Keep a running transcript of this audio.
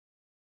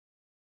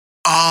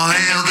All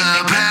hail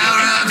the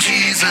power of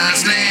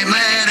Jesus' name,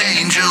 let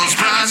angels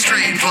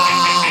prostrate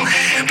fall.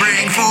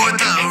 Bring forth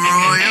the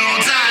royal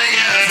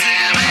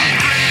diadem and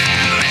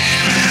crown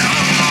him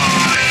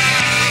Lord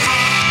of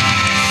all.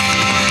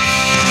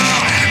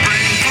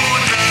 Bring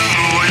forth the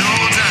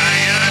royal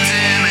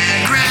diadem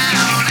and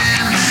crown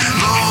him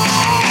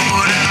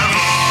Lord of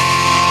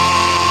all.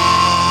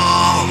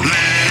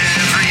 Let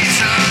every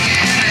tongue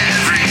and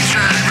every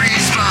tribe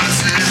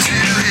responsive to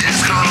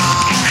his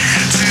call.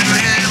 To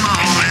him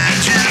all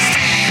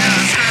majesty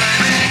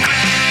ascribe and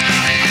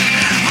crown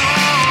him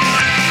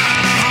Lord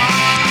of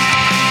all.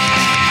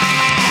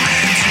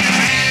 To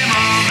him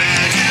all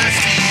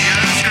majesty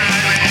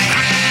ascribe and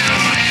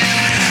crown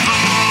him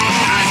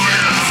Lord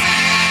of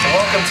all.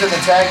 Welcome to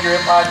the Tag Your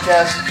It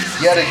podcast.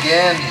 Yet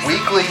again,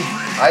 weekly.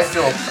 I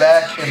feel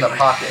back in the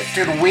pocket.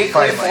 Dude,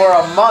 weekly Finally. for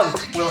a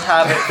month. We'll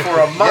have it for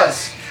a month.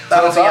 Yes.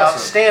 That'll That's be awesome.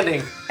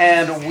 outstanding.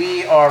 And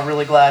we are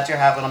really glad to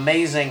have an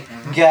amazing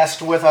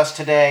guest with us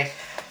today.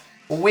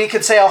 We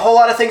could say a whole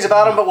lot of things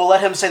about him, but we'll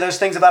let him say those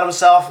things about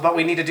himself. But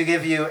we needed to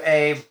give you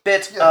a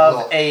bit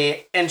of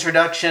a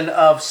introduction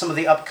of some of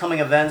the upcoming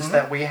events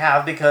that we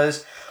have,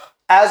 because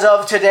as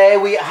of today,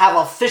 we have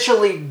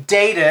officially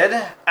dated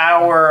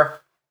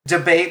our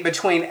debate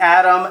between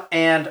Adam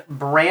and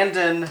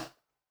Brandon.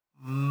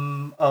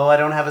 I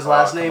don't have his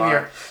last name come here.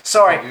 on.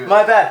 Sorry, Don't do it.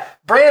 my bad.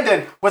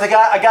 Brandon, with a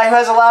guy who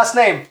has a last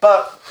name,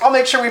 but I'll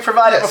make sure we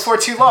provide it Yes. before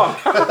too long.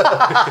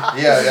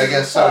 Yeah, I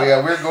guess so.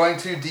 Yeah, we're going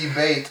to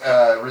debate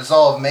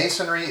resolve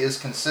Masonry is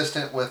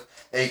consistent with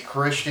a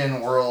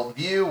Christian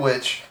worldview,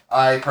 which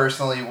I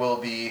personally will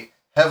be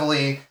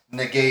heavily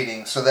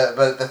negating.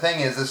 But the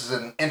thing is, this is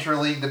an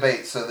interleague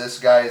debate. So this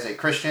guy is a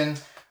Christian,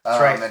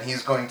 right. and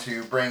he's going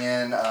to bring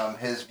in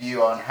his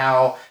view on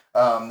how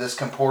this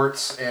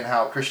comports and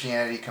how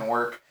Christianity can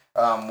work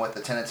with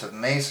the tenets of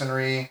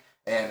Masonry.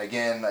 And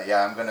again,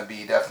 I'm going to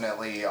be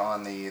definitely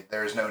on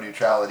there's no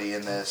neutrality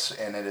in this,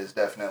 and it is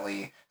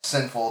definitely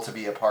sinful to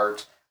be a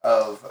part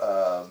of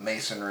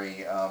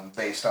Masonry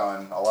based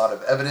on a lot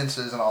of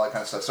evidences and all that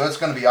kind of stuff. So it's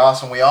going to be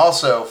awesome. We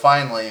also,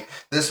 finally,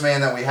 this man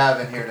that we have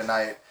in here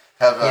tonight,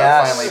 have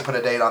Yes. finally put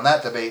a date on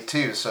that debate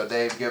too. So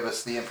Dave, give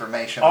us the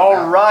information on All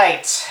that.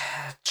 right.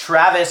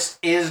 Travis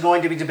is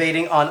going to be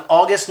debating on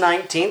August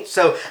 19th.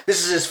 So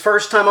this is his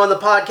first time on the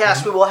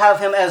podcast. We will have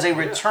him as a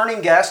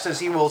returning guest, as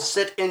he will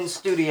sit in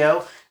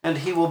studio, and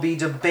he will be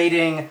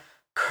debating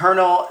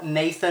Colonel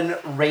Nathan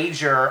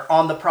Rager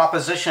on the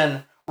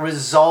proposition,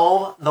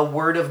 resolve the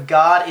Word of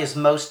God is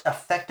most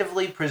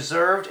effectively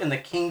preserved in the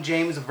King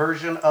James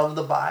Version of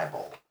the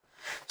Bible.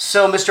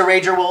 So Mr.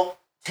 Rager will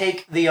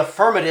take the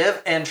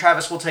affirmative, and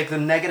Travis will take the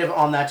negative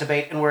on that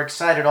debate, and we're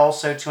excited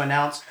also to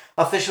announce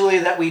officially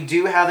that we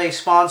do have a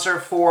sponsor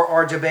for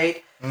our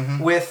debate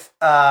with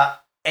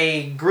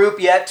a group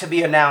yet to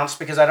be announced,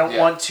 because I don't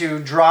want to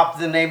drop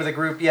the name of the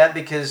group yet,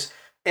 because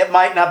it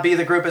might not be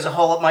the group as a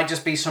whole. It might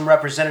just be some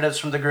representatives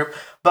from the group.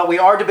 But we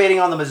are debating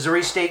on the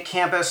Missouri State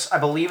campus. I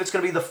believe it's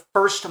going to be the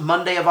first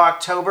Monday of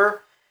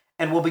October,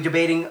 and we'll be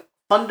debating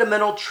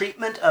fundamental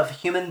treatment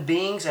of human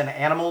beings and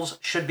animals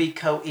should be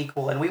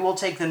co-equal. And we will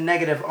take the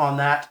negative on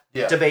that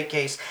debate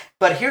case.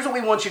 But here's what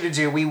we want you to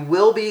do. We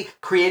will be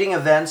creating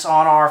events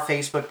on our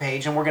Facebook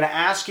page, and we're going to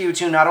ask you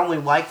to not only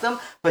like them,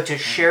 but to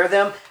share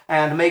them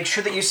and make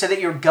sure that you say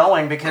that you're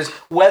going, because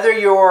whether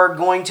you're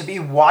going to be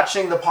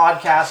watching the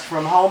podcast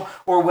from home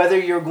or whether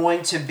you're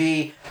going to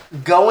be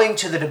going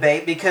to the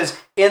debate, because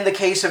in the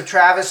case of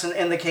Travis and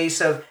in the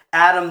case of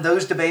Adam,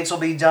 those debates will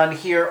be done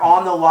here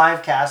on the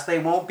live cast. They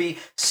won't be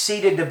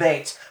seated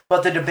debates.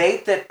 But the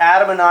debate that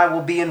Adam and I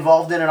will be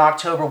involved in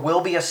October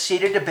will be a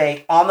seated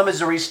debate on the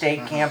Missouri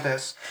State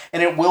campus.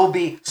 And it will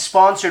be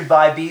sponsored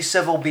by Be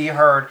Civil, Be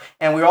Heard.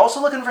 And we're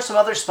also looking for some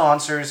other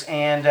sponsors.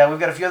 And we've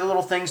got a few other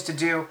little things to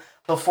do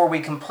before we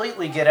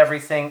completely get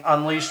everything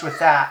unleashed with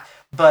that.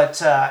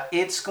 But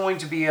it's going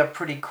to be a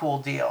pretty cool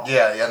deal.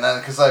 Yeah, and then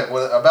because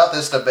about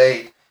this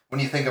debate, when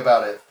you think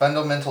about it,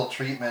 fundamental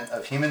treatment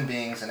of human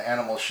beings and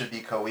animals should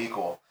be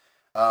co-equal.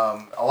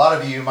 A lot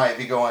of you might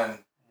be going,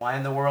 why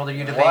in the world are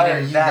you debating why are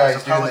you that guys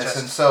as a doing apologist?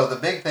 this? And so the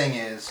big thing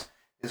is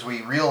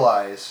we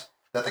realize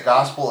that the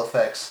gospel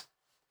affects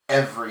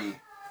everything,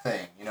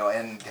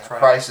 and right.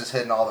 Christ has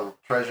hidden all the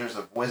treasures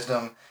of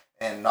wisdom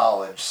and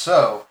knowledge.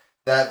 So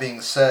that being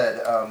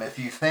said, if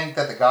you think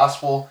that the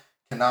gospel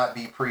cannot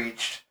be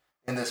preached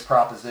in this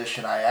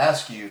proposition, I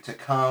ask you to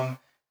come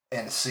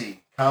and see.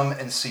 Come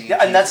and see.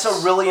 Yeah, and that's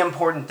Jesus. a really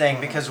important thing,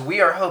 because we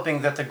are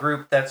hoping that the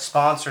group that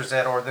sponsors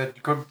it, or the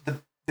group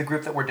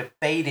that we're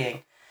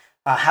debating,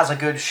 has a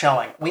good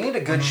showing. We need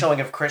a good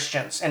showing of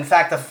Christians. In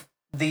fact,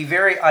 the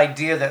very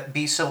idea that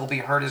Be Civil, Be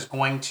Heard is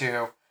going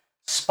to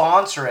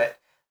sponsor it,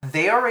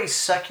 they are a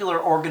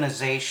secular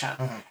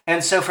organization.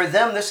 And so for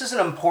them, this is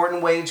an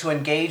important way to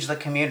engage the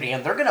community,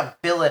 and they're going to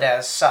bill it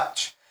as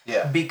such.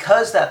 Yeah.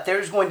 Because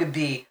there's going to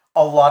be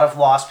a lot of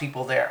lost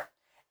people there.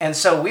 And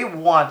so we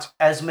want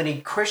as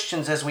many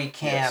Christians as we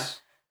can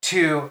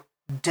to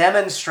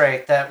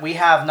demonstrate that we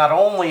have not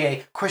only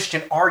a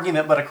Christian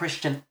argument, but a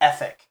Christian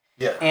ethic.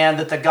 Yeah. And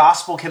that the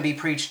gospel can be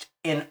preached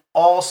in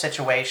all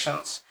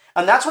situations.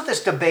 And that's what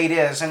this debate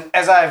is. And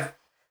as I've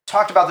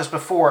talked about this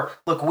before,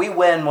 look, we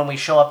win when we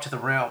show up to the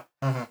room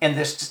in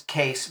this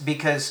case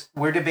because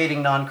we're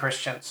debating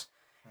non-Christians.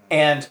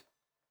 And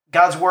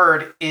God's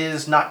word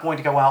is not going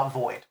to go out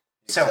void.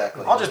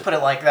 Exactly. So I'll just put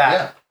it like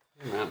that.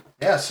 Yeah.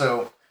 Yeah,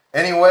 so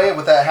anyway,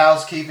 with that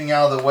housekeeping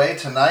out of the way,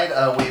 tonight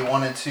we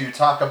wanted to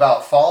talk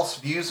about false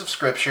views of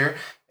Scripture.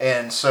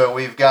 And so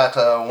we've got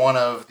one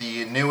of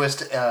the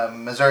newest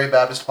Missouri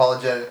Baptist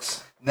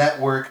Apologetics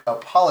Network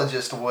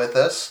apologists with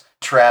us,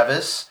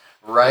 Travis.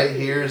 Right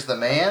here's the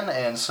man.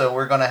 And so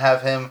we're going to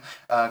have him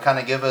kind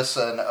of give us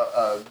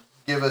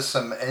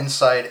some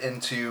insight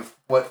into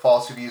what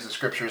false views of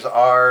Scriptures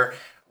are,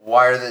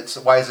 why is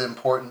it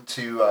important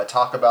to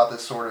talk about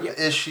this sort of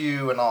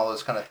issue and all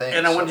those kind of things.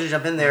 And I wanted to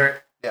jump in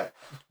there. Yeah.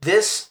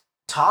 This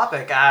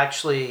topic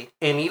actually,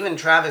 and even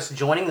Travis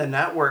joining the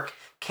network,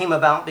 came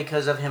about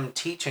because of him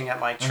teaching at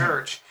my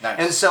church. Nice.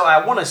 And so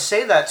I want to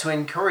say that to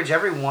encourage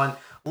everyone.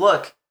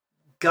 Look,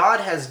 God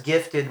has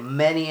gifted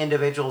many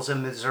individuals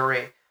in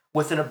Missouri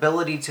with an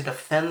ability to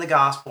defend the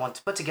gospel and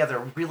to put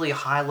together really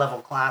high-level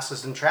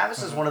classes. And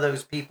Travis is one of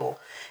those people.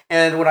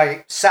 And when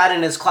I sat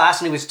in his class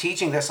and he was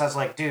teaching this, I was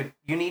like, dude,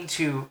 you need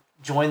to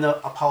join the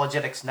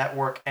Apologetics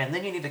Network, and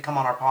then you need to come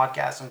on our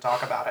podcast and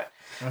talk about it.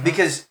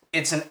 Because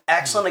it's an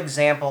excellent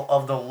example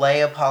of the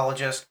lay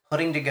apologist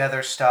putting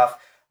together stuff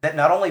that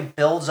not only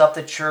builds up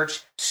the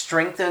church,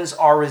 strengthens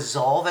our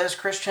resolve as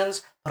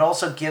Christians, but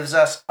also gives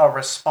us a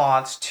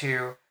response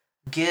to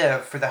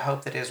give for the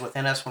hope that is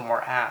within us when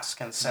we're asked.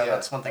 And so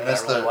that's one thing that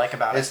I really like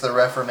about it. It's the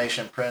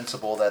Reformation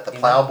principle that the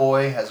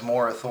plowboy has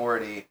more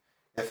authority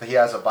if he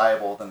has a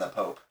Bible than the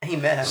Pope.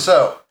 Amen.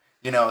 So,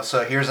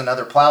 so here's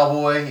another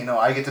plowboy.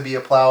 I get to be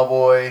a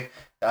plowboy.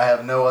 I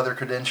have no other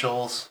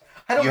credentials.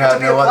 I don't You get to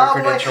have be no a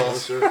other plowboy.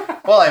 credentials.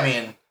 Well, I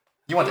mean,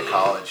 you went to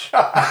college.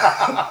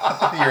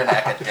 You're an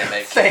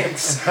academic.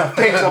 Thanks.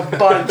 Thanks a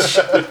bunch.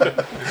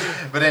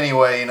 But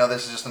anyway,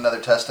 this is just another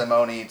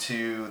testimony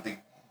to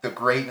the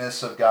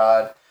greatness of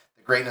God,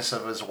 the greatness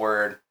of His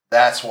Word.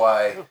 That's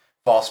why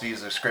false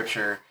views of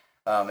Scripture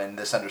and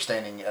this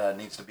understanding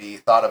needs to be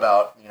thought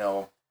about,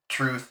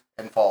 truth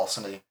and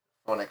falsity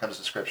when it comes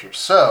to Scripture.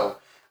 So,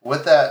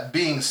 with that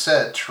being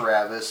said,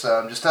 Travis,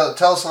 just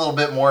tell us a little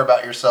bit more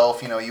about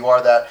yourself. You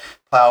are that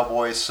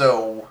plowboy,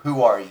 so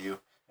who are you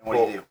and what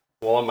do you do?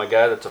 Well, I'm a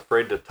guy that's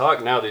afraid to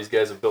talk now. These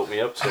guys have built me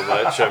up so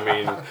much. I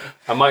mean,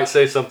 I might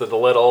say something to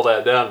let all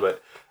that down,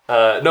 but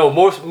no,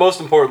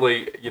 most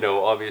importantly,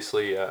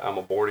 obviously I'm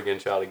a born-again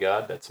child of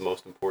God. That's the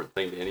most important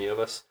thing to any of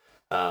us.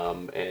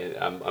 And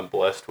I'm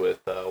blessed with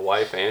a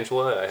wife,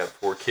 Angela. I have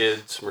 4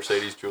 kids,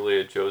 Mercedes,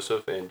 Julia,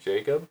 Joseph, and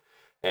Jacob.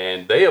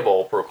 And they have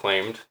all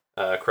proclaimed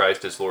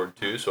Christ as Lord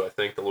too, so I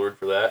thank the Lord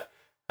for that.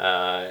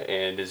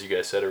 And as you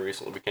guys said, I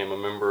recently became a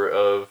member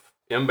of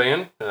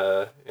MBAN,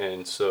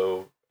 and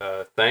so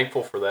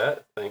thankful for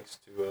that. Thanks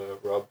to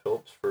Rob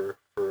Phillips for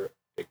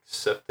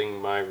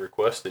accepting my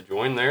request to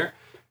join there,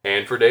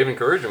 and for Dave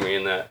encouraging me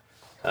in that.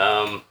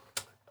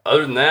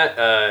 Other than that,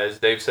 as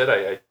Dave said,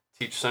 I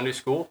teach Sunday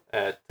school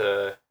at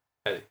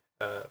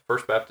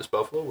First Baptist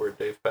Buffalo, where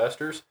Dave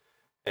pastors,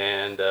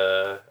 and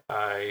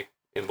I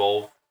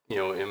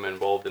am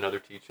involved in other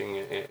teaching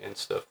and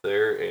stuff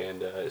there.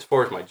 And as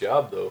far as my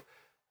job, though,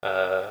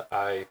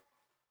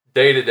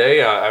 day to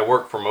day, I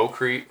work for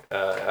Mocrete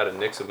out of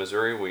Nixa,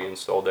 Missouri. We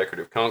install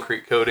decorative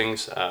concrete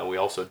coatings. We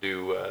also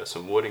do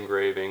some wood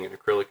engraving and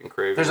acrylic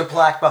engraving. There's a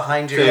plaque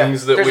behind you.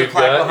 Things that There's we've a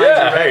plaque got.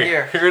 behind you right Hey,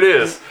 here. here it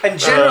is. And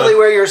generally,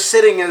 where you're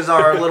sitting is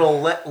our little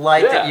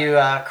light that you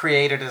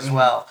created as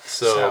well.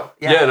 So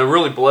yeah, and I'm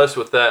really blessed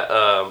with that.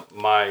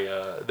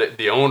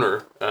 The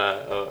owner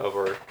of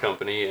our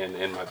company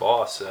and my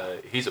boss,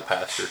 he's a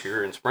pastor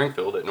here in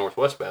Springfield at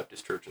Northwest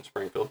Baptist Church in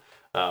Springfield,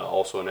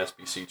 also an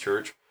SBC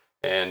church.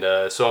 And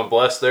so I'm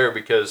blessed there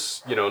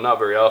because, not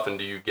very often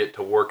do you get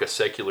to work a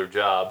secular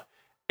job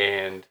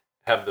and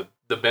have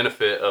the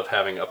benefit of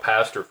having a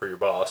pastor for your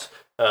boss,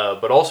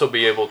 but also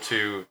be able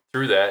to,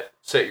 through that,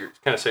 set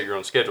your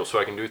own schedule. So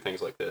I can do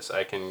things like this.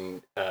 I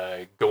can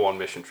go on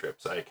mission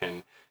trips. I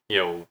can,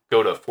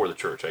 go to For the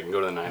Church. I can go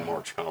to the 9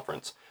 March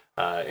conference.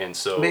 And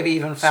so maybe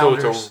even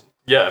Founders.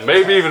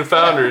 Maybe even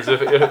Founders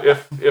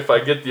if I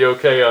get the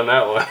okay on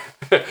that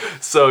one.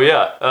 So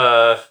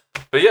yeah.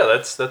 But yeah,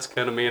 that's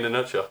kind of me in a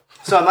nutshell.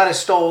 So I might have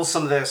stole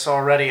some of this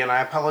already, and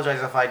I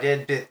apologize if I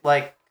did.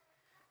 But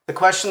the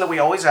question that we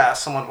always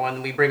ask someone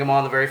when we bring them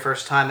on the very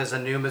first time as a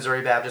new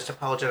Missouri Baptist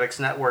Apologetics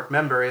Network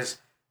member is,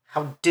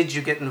 how did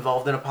you get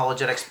involved in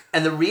apologetics?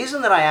 And the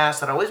reason that I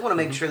ask that, I always want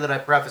to make sure that I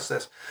preface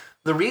this.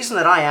 The reason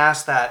that I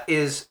ask that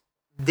is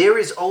there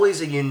is always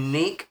a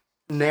unique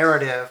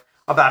narrative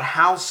about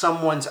how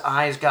someone's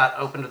eyes got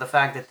open to the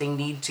fact that they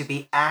need to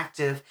be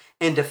active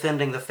in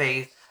defending the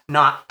faith,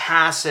 not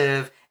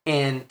passive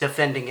in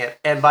defending it.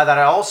 And by that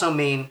I also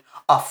mean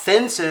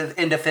offensive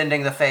in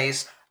defending the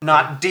faith,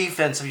 not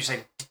defensive. You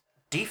say,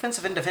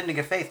 defensive in defending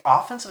a faith,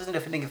 offensive in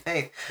defending a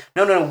faith.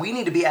 No, we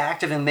need to be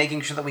active in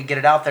making sure that we get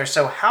it out there.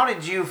 So how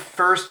did you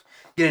first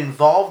get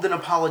involved in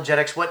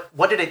apologetics?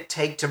 What did it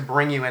take to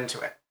bring you into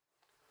it?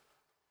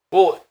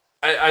 Well,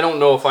 I don't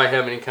know if I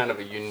have any kind of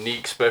a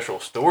unique special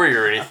story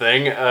or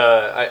anything.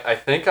 I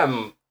think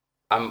I'm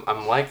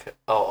like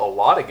a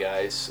lot of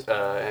guys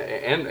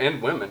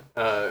and women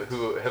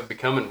who have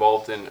become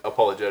involved in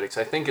apologetics.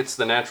 I think it's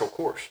the natural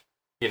course.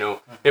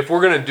 If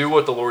we're going to do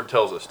what the Lord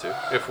tells us to,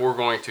 if we're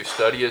going to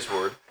study His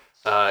Word,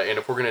 and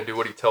if we're going to do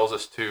what He tells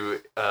us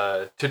to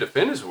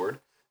defend His Word,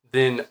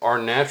 then our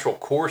natural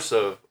course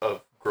of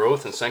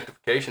growth and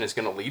sanctification is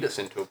going to lead us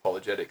into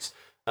apologetics.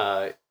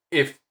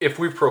 If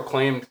we've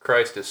proclaimed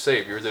Christ as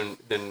Savior,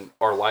 then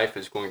our life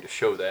is going to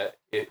show that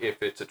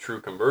if it's a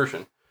true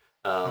conversion.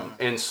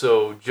 And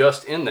so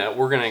just in that,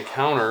 we're going to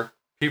encounter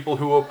people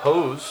who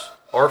oppose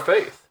our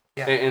faith.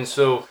 Yeah. And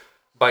so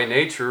by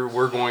nature,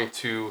 we're going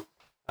to,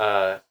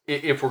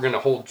 if we're going to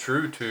hold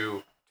true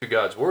to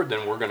God's Word,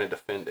 then we're going to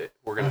defend it.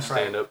 We're going to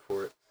stand up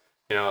for it.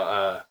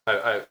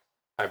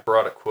 I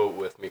brought a quote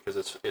with me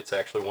because it's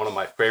actually one of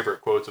my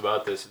favorite quotes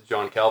about this.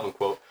 John Calvin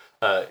quote.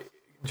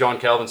 John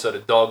Calvin said, "A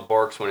dog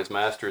barks when his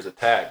master is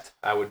attacked.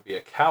 I would be a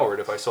coward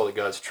if I saw that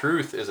God's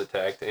truth is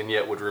attacked and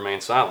yet would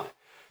remain silent."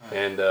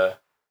 And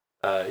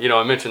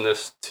I mentioned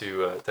this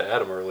to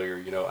Adam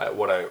earlier.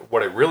 What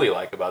I really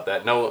like about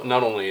that,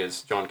 not only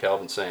is John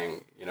Calvin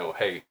saying,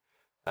 hey,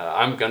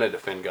 I'm gonna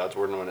defend God's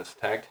Word when it's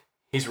attacked.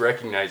 He's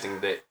recognizing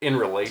that in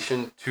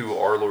relation to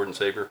our Lord and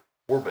Savior,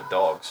 we're but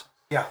dogs.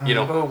 Yeah.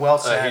 Well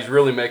said. He's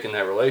really making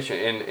that relation,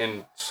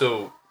 and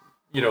so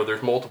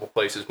there's multiple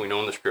places we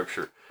know in the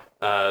Scripture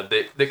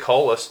that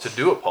call us to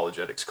do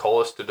apologetics, call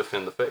us to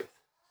defend the faith.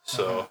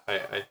 So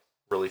I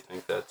really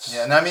think that's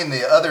and I mean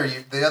the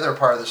other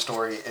part of the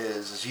story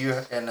is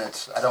you, and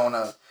it's, I don't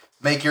want to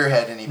make your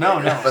head any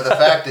bigger, but the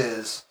fact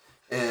is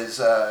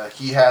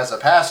he has a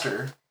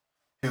pastor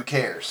who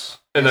cares,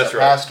 and that's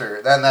right.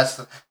 Pastor, then that's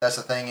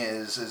the thing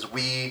is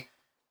we.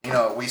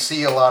 We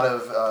see a lot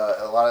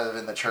of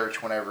in the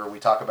church whenever we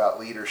talk about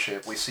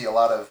leadership, we see a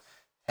lot of,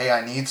 hey,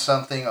 I need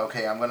something.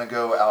 Okay, I'm going to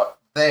go out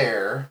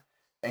there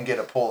and get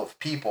a pool of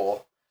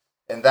people,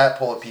 and that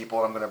pool of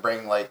people I'm going to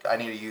bring, like, I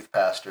need a youth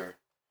pastor.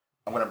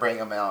 I'm going to bring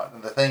them out.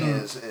 And the thing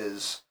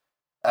is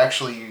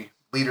actually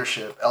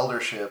leadership,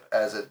 eldership,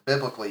 as it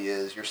biblically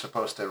is, you're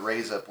supposed to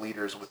raise up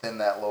leaders within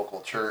that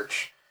local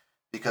church,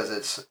 because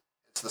it's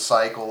the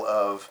cycle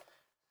of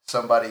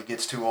somebody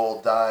gets too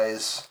old,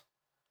 dies,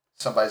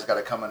 somebody's got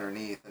to come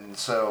underneath. And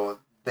so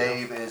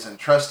Dave is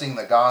entrusting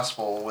the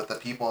gospel with the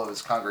people of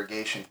his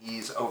congregation.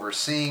 He's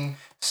overseeing,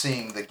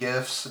 seeing the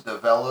gifts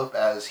develop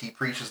as he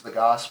preaches the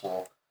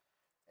gospel.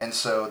 And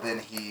so then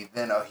he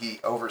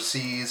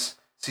oversees,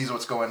 sees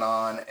what's going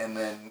on, and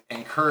then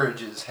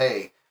encourages,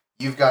 hey,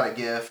 you've got a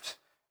gift.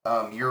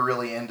 You're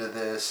really into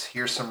this.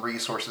 Here's some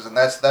resources. And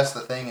that's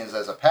the thing is,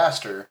 as a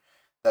pastor,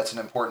 that's an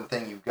important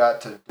thing. You've got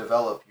to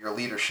develop your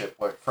leadership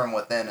from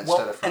within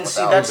instead of from without. And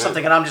see, that's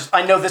something, and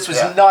I know this was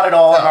not at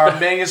all in our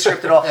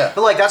manuscript at all,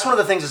 but that's one of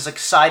the things that's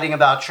exciting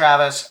about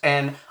Travis,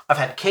 and I've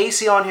had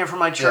Casey on here from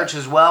my church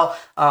as well.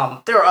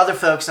 There are other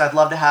folks I'd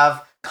love to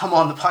have come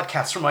on the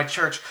podcast from my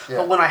church,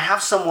 but when I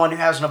have someone who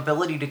has an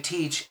ability to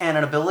teach and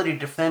an ability to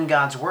defend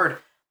God's Word,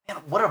 man,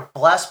 what a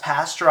blessed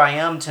pastor I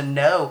am to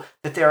know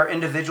that there are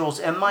individuals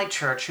in my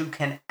church who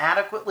can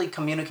adequately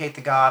communicate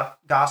the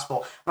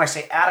gospel. When I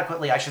say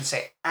adequately, I should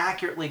say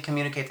accurately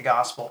communicate the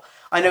gospel.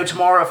 I know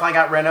tomorrow if I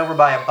got ran over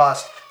by a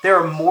bus,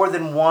 there is more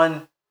than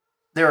one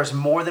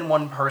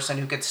person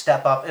who could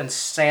step up and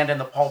stand in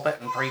the pulpit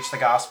and preach the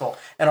gospel,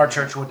 and our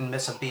church wouldn't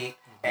miss a beat.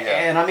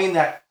 And I mean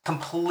that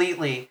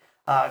completely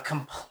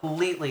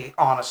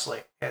honestly.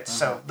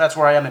 So that's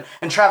where I am.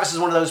 And Travis is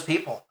one of those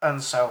people.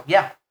 And so,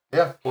 yeah.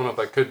 Well, if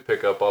I could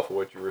pick up off of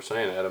what you were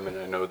saying, Adam, and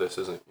I know this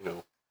isn't,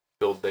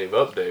 build Dave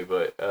up day,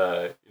 but,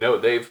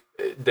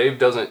 Dave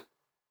doesn't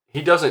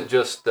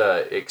just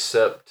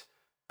accept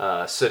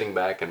sitting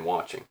back and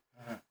watching.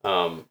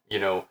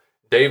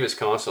 Dave is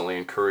constantly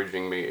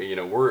encouraging me.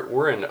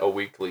 We're in a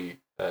weekly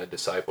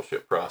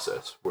discipleship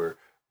process where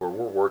we're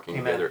working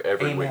together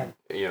every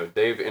week.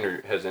 Dave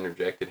has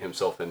interjected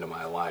himself into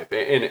my life,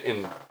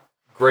 and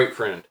great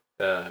friend.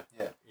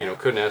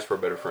 Couldn't ask for a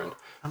better friend.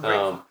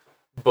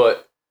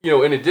 But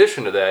in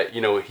addition to that,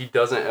 he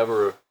doesn't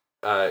ever,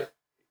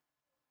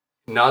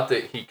 not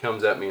that he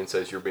comes at me and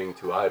says, you're being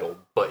too idle,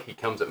 but he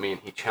comes at me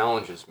and he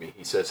challenges me.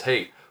 He says,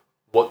 hey,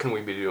 what can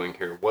we be doing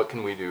here? What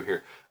can we do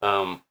here?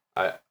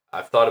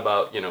 I've thought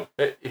about,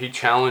 he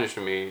challenged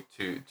me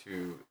to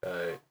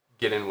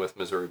get in with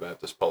Missouri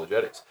Baptist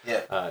Apologetics.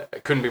 I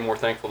couldn't be more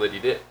thankful that he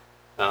did.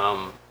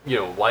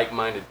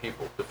 Like-minded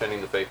people defending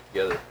the faith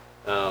together.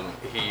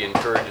 He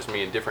encourages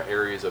me in different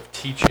areas of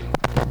teaching,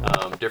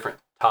 different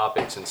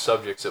topics and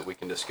subjects that we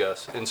can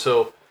discuss. And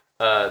so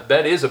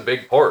that is a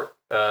big part,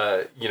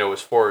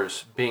 as far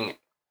as being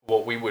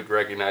what we would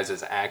recognize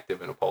as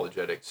active in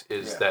apologetics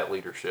is that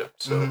leadership.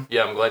 So,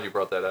 I'm glad you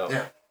brought that out.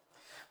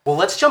 Well,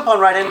 let's jump on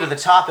right into the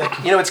topic.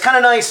 It's kind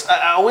of nice.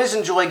 I always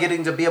enjoy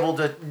getting to be able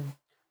to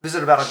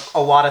visit about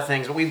a lot of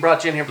things, but we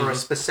brought you in here for a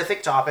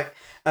specific topic,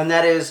 and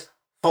that is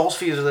false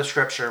views of the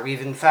Scripture.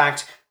 We've, in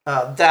fact,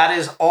 That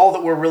is all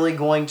that we're really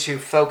going to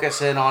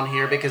focus in on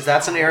here, because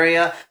that's an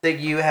area that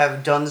you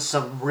have done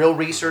some real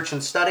research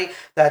and study.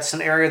 That's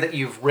an area that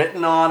you've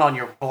written on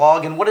your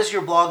blog. And what is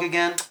your blog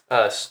again?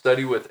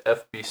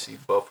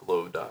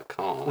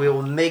 Studywithfbcbuffalo.com. We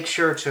will make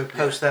sure to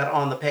post that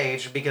on the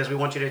page, because we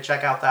want you to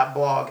check out that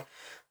blog.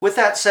 With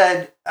that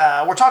said,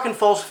 we're talking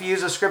false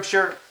views of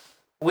Scripture.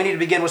 We need to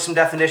begin with some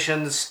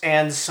definitions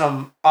and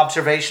some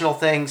observational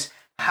things.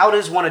 How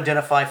does one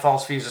identify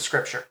false views of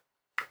Scripture?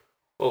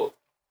 Well,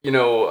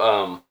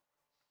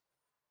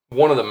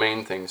 one of the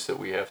main things that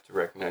we have to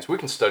recognize, we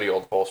can study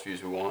all the false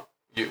views we want.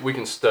 We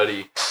can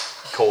study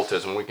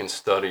cultism, we can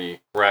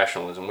study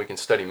rationalism, we can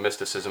study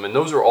mysticism, and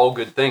those are all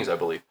good things, I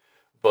believe.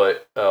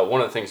 But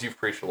one of the things you've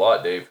preached a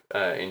lot, Dave,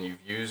 and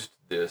you've used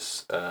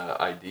this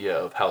idea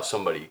of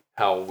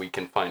how we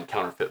can find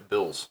counterfeit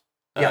bills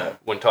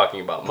when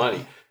talking about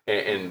money,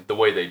 and the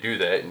way they do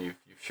that, and you've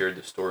shared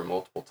this story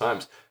multiple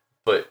times,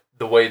 but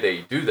the way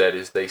they do that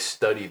is they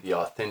study the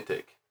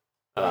authentic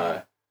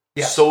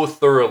so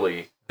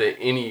thoroughly that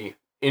any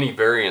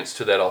variance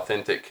to that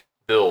authentic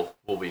bill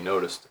will be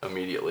noticed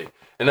immediately.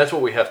 And that's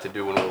what we have to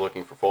do when we're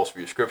looking for false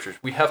view scriptures.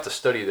 We have to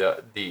study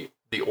the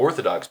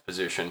orthodox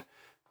position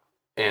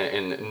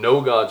and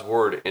know God's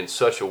word in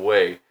such a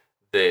way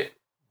that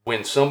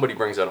when somebody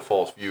brings out a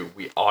false view,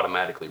 we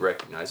automatically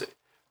recognize it.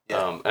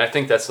 And I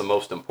think that's the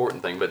most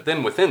important thing. But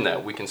then within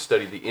that, we can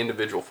study the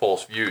individual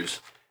false views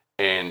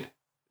and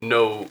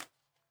know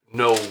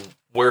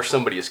where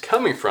somebody is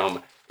coming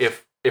from.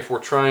 If we're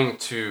trying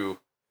to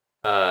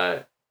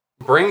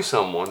bring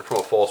someone from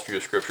a false view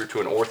of Scripture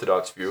to an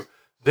orthodox view,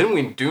 then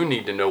we do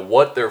need to know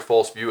what their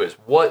false view is.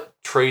 What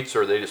traits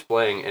are they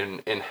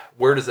displaying, and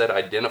where does that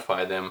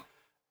identify them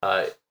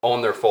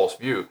on their false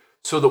view,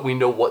 so that we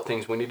know what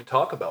things we need to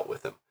talk about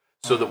with them,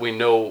 so that we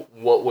know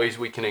what ways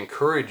we can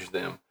encourage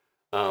them.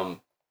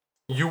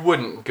 You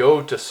wouldn't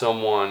go to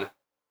someone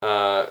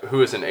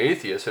who is an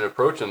atheist and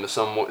approach them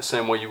the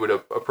same way you would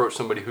approach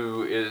somebody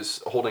who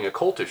is holding a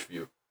cultish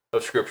view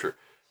of Scripture,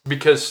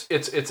 because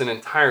it's an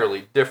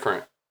entirely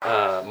different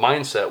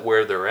mindset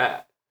where they're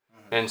at.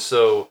 And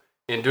so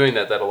in doing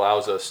that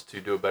allows us to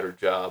do a better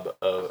job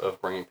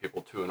of bringing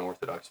people to an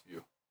orthodox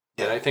view.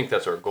 And I think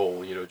that's our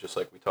goal, just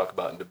like we talk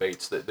about in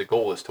debates, that the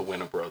goal is to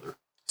win a brother.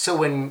 So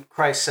when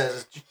Christ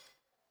says,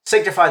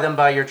 sanctify them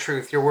by your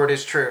truth, your word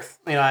is truth.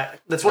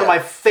 That's one of my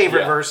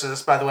favorite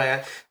verses, by the way.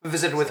 I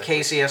visited with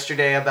Casey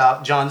yesterday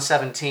about John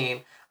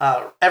 17.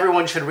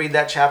 Everyone should read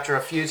that chapter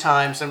a few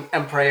times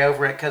and pray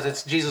over it, because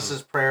it's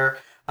Jesus' prayer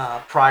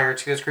prior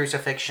to his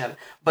crucifixion.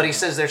 But he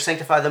says there,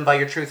 sanctify them by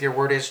your truth, your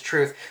word is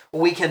truth.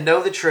 We can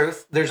know the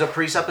truth. There's a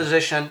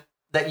presupposition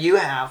that you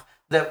have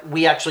that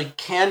we actually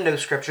can know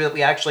Scripture, that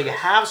we actually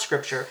have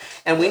Scripture,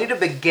 and we need to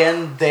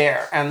begin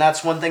there. And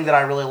that's one thing that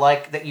I really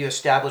like that you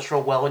established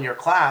real well in your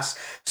class.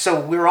 So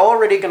we're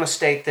already going to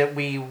state that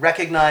we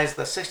recognize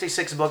the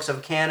 66 books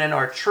of canon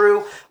are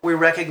true. We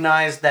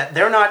recognize that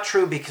they're not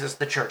true because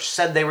the church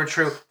said they were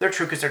true. They're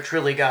true because they're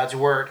truly God's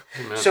word.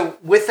 Amen. So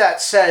with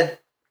that said,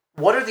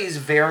 what are these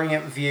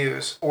variant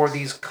views, or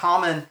these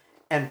common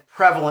and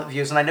prevalent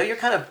views? And I know you're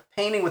kind of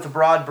painting with a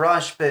broad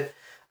brush, but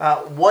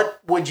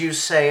what would you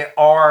say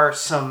are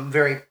some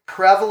very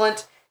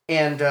prevalent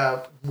and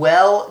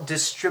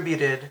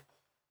well-distributed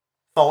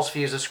false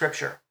views of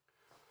Scripture?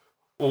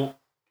 Well,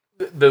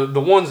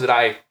 the ones that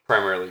I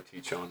primarily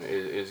teach on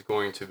is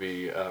going to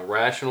be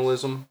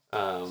rationalism.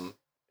 And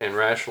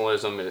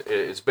rationalism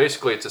is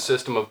basically, it's a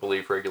system of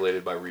belief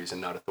regulated by reason,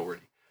 not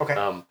authority.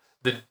 Okay.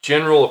 The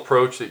general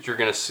approach that you're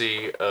going to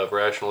see of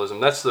rationalism,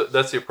 that's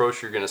the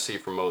approach you're going to see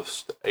from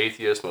most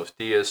atheists, most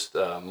deists,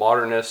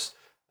 modernists,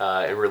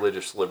 and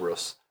religious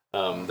liberals.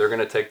 They're going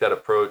to take that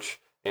approach,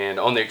 and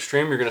on the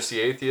extreme, you're going to see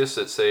atheists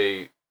that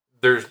say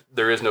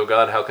there is no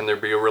God. How can there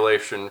be a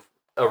revelation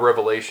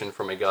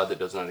from a God that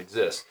does not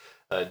exist?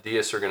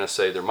 Deists are going to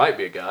say there might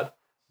be a God,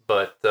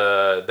 but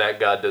that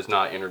God does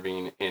not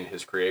intervene in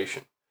His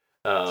creation.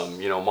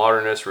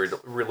 Modernists,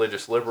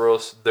 religious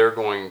liberals, they're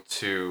going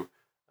to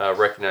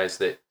recognize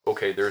that,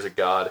 okay, there's a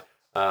God.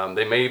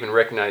 They may even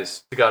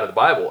recognize the God of the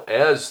Bible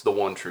as the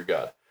one true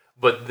God.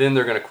 But then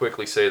they're going to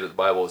quickly say that the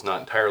Bible is not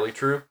entirely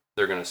true.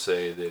 They're going to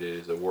say that it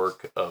is a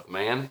work of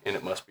man, and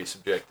it must be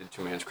subjected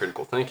to man's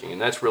critical thinking.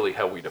 And that's really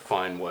how we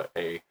define what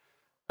a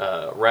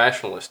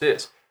rationalist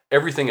is.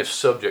 Everything is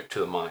subject to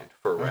the mind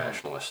for a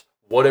rationalist.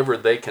 Whatever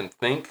they can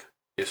think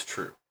is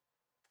true.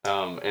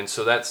 And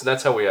so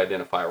that's how we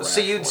identify a rationalist.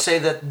 So you'd say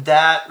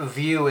that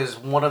view is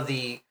one of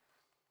the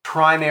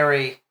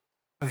primary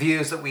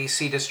views that we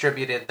see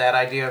distributed, that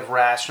idea of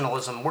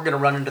rationalism. We're going to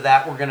run into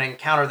that. We're going to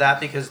encounter that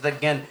because,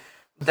 again,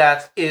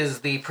 that is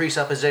the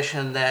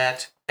presupposition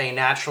that a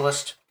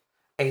naturalist,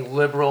 a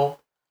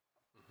liberal,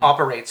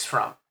 operates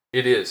from.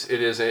 It is.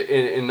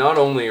 And not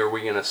only are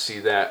we going to see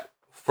that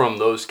from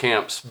those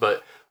camps,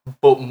 but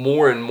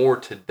more and more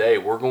today,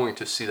 we're going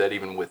to see that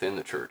even within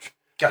the church.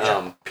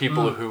 Gotcha.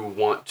 People who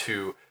want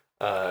to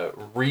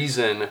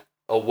reason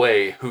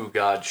away who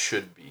God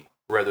should be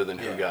rather than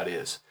who God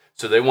is.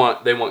 So they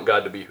want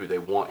God to be who they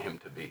want Him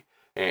to be.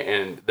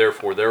 and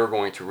therefore they're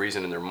going to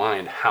reason in their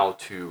mind how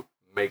to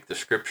make the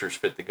scriptures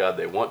fit the God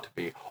they want to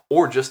be,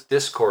 or just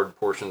discard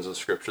portions of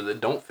scripture that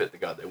don't fit the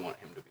God they want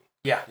him to be.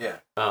 Yeah.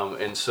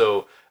 And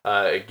so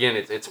again,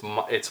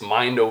 it's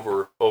mind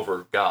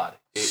over God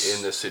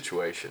in this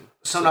situation.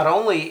 So not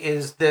only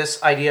is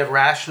this idea of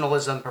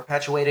rationalism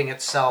perpetuating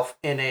itself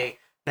in a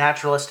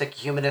naturalistic,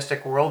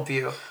 humanistic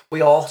worldview,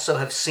 we also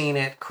have seen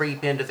it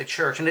creep into the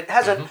church. And it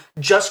hasn't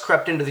just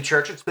crept into the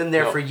church, it's been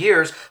there for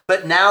years,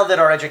 but now that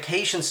our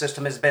education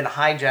system has been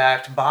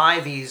hijacked by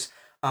these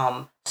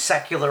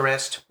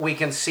secularists, we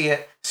can see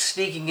it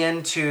sneaking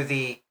into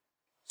the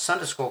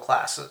Sunday school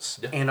classes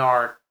in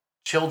our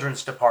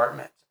children's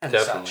department and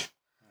such.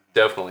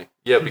 Definitely.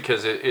 Yeah,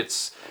 because it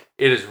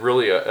is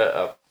really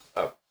a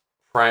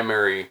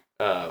primary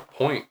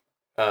point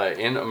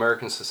in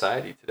American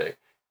society today.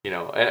 You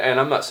know, and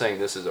I'm not saying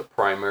this is a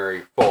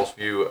primary false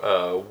view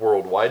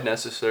worldwide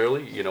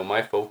necessarily. You know,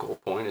 my focal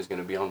point is going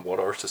to be on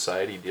what our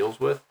society deals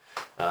with,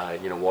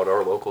 what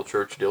our local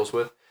church deals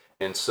with.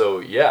 And so,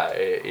 yeah,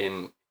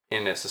 in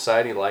a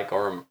society like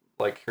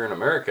here in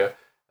America,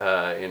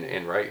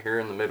 and right here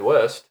in the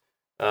Midwest,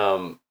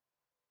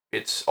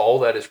 it's all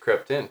that has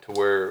crept in to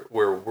where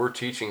we're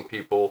teaching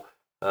people,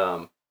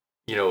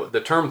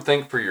 the term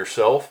 "think for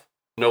yourself"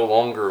 no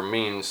longer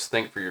means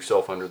think for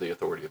yourself under the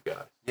authority of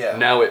God. Yeah.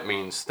 Now it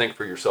means think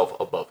for yourself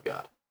above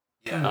God.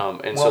 Yeah.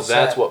 And Well so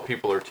that's said. what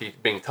people are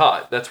being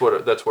taught. That's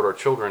what our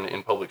children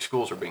in public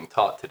schools are being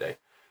taught today.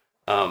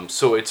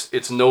 So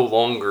it's no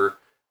longer.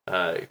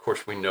 Of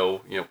course, we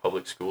know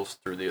public schools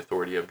threw the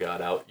authority of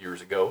God out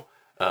years ago,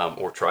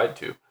 or tried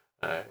to.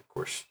 Of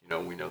course,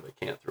 we know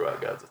they can't throw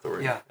out God's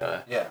authority.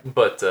 Yeah.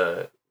 But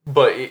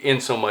in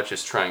so much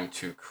as trying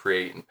to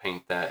create and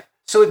paint that.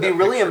 So it'd be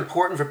really picture.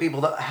 important for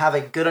people to have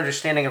a good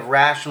understanding of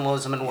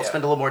rationalism, and we'll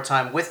spend a little more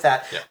time with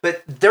that. Yeah.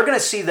 But they're going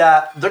to see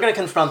that, they're going to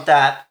confront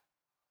that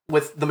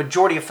with the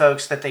majority of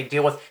folks that they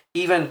deal with,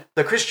 even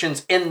the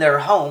Christians in their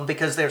home,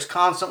 because there's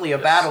constantly a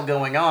battle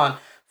going on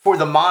for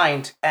the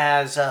mind,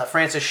 as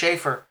Francis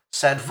Schaeffer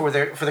said, for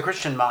the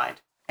Christian mind.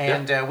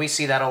 And we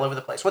see that all over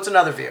the place. What's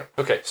another view?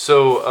 Okay,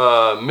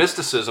 so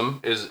mysticism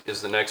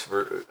is the next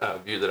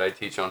view that I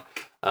teach on.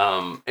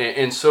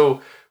 And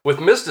so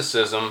with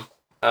mysticism,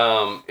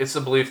 it's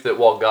the belief that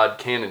while God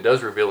can and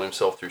does reveal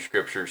himself through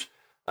scriptures,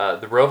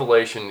 the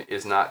revelation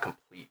is not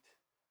complete.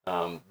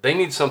 They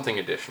need something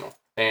additional.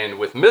 And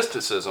with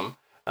mysticism,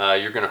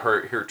 you're going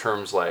to hear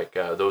terms like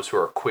those who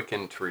are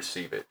quickened to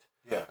receive it.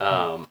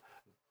 Yeah.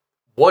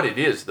 What it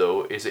is,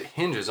 though, is it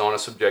hinges on a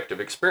subjective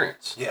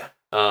experience. Yeah.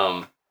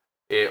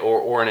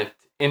 Or an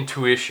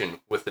intuition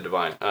with the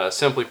divine.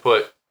 Simply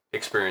put,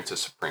 experience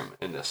is supreme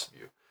in this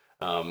view.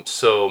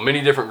 So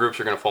many different groups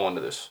are going to fall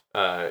into this.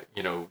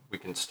 We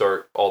can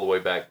start all the way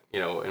back,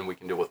 and we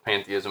can deal with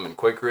pantheism and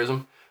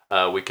Quakerism.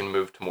 We can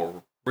move to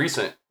more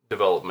recent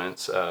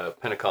developments,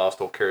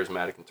 Pentecostal,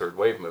 charismatic, and third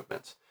wave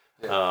movements.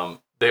 Yeah.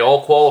 They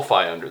all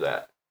qualify under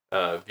that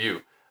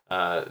view.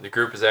 The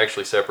group is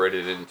actually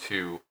separated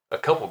into a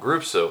couple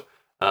groups. So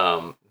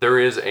there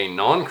is a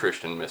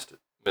non-Christian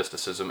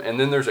mysticism, and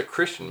then there's a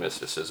Christian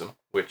mysticism,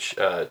 which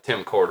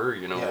Tim Carter,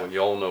 you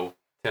all know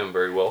Tim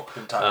very well.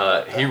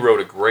 He wrote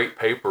a great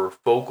paper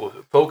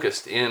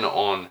focused in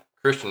on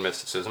Christian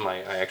mysticism.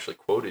 I actually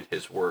quoted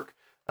his work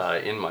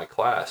in my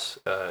class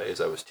as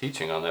I was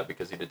teaching on that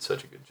because he did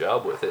such a good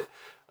job with it.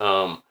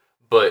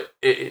 But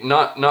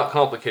not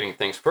complicating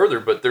things further,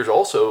 but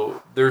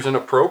there's an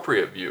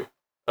appropriate view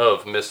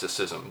of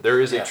mysticism. There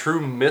is a true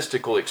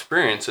mystical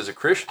experience as a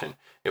Christian.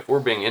 If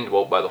we're being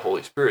indwelt by the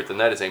Holy Spirit, then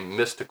that is a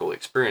mystical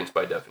experience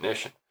by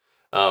definition.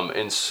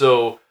 And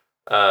so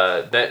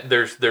that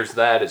there's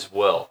that as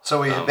well.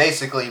 So we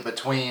basically,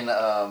 between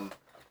the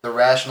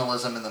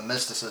rationalism and the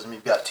mysticism,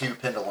 you've got two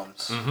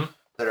pendulums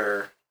that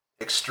are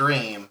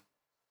extreme,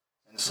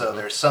 and so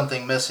there's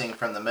something missing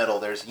from the middle.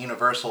 There's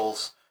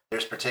universals,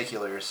 there's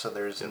particulars, so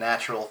there's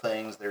natural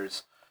things,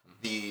 there's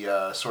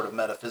the sort of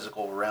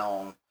metaphysical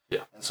realm,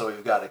 and so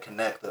we've got to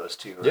connect those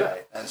two,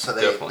 right? And so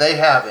they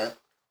haven't,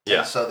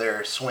 and so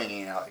they're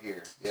swinging out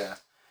here,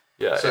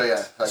 So I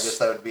guess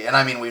that would be, and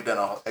I mean, we've done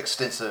an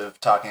extensive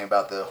talking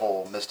about the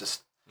whole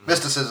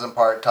mysticism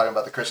part, talking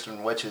about the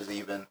Christian witches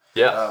even,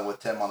 with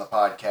Tim on the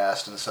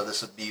podcast, and so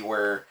this would be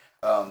where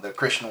the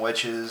Christian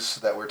witches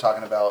that we're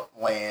talking about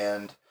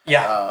land.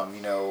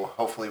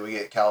 Hopefully we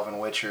get Calvin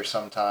Witcher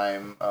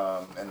sometime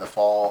in the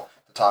fall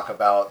to talk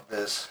about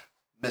this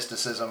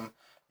mysticism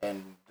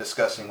and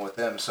discussing with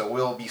them. So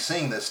we'll be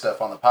seeing this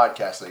stuff on the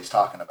podcast that he's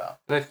talking about.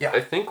 And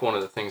I think one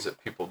of the things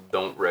that people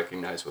don't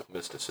recognize with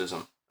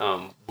mysticism,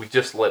 we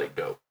just let it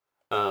go.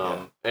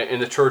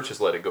 And the church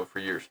has let it go for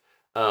years.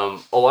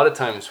 A lot of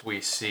times we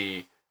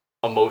see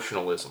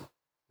emotionalism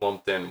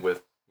lumped in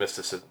with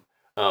mysticism.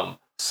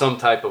 Some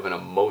type of an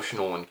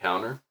emotional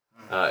encounter.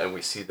 And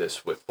we see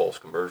this with false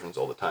conversions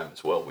all the time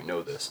as well. We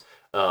know this.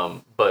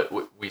 But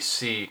we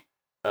see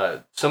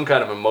some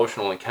kind of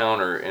emotional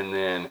encounter, and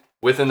then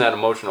within that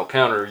emotional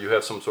encounter, you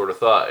have some sort of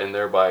thought, and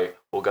thereby,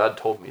 well, God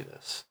told me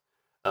this.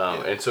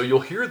 And so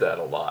you'll hear that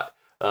a lot.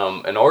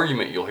 An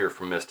argument you'll hear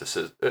from mystics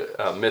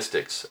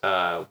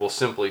will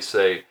simply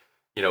say,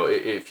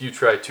 if you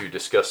try to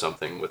discuss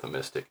something with a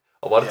mystic,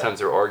 a lot of times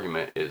their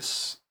argument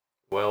is,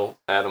 well,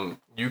 Adam,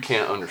 you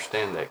can't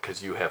understand that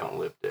because you haven't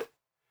lived it.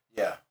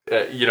 Yeah.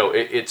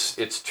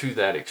 It's to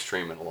that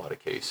extreme in a lot of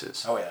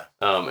cases. Oh yeah.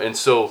 And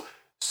so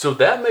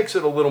that makes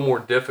it a little more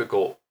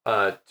difficult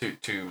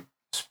to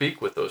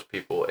speak with those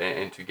people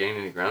and to gain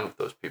any ground with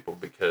those people,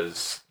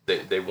 because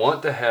they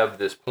want to have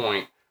this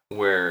point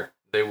where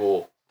they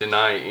will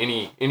deny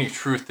any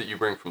truth that you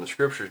bring from the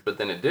scriptures, but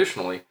then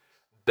additionally,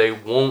 they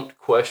won't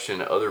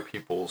question other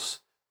people's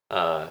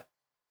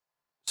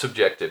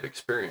subjective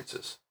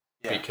experiences.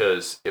 Yeah.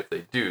 Because if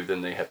they do,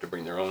 then they have to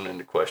bring their own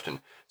into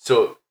question.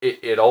 So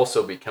it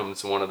also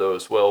becomes one of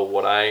those, well,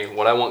 what I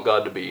want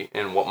God to be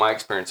and what my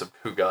experience of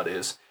who God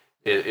is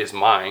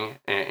mine,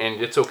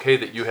 and it's okay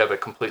that you have a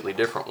completely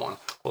different one.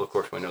 Well, of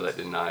course, we know that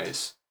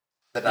denies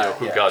who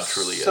God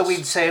truly is. So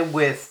we'd say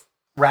with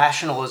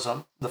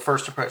rationalism, the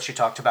first approach you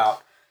talked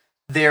about,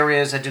 there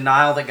is a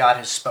denial that God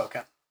has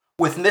spoken.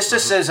 With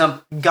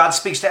mysticism, God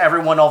speaks to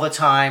everyone all the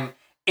time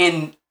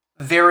in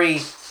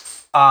varying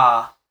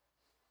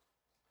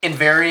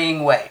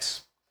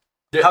ways.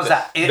 How's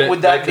that?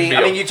 Would that be?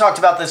 I mean, you talked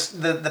about this,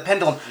 the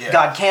pendulum. Yeah.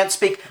 God can't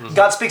speak. Mm-hmm.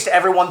 God speaks to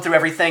everyone through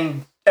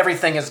everything.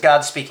 Everything is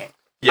God speaking.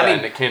 Yeah, I mean,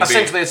 and it can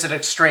essentially, it's an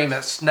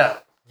extremist. No.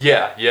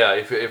 Yeah.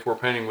 If we're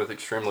painting with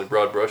extremely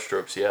broad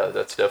brushstrokes,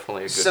 that's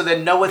definitely a good. So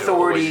then, no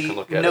authority,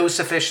 no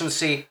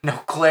sufficiency, no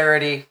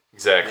clarity.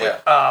 Exactly.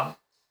 Yeah.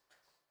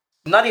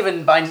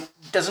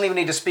 Doesn't even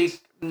need to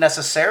speak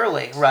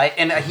necessarily, right?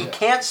 And he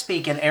can't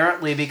speak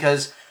inerrantly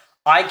because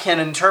I can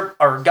interpret,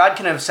 or God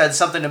can have said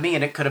something to me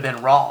and it could have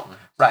been wrong,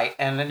 right?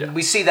 And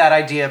we see that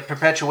idea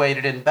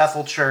perpetuated in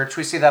Bethel Church.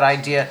 We see that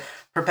idea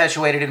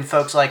perpetuated in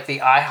folks like the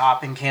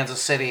IHOP in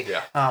Kansas City.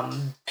 Yeah.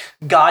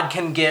 God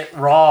can get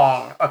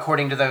wrong,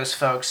 according to those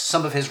folks,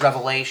 some of his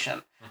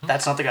revelation. Mm-hmm.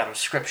 That's not the God of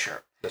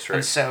Scripture. That's right.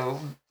 And so,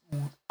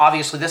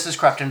 obviously, this has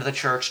crept into the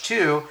church,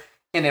 too,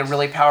 in a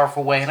really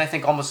powerful way, and I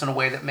think almost in a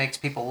way that makes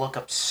people look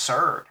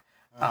absurd.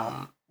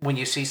 When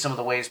you see some of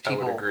the ways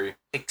people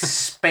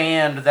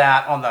expand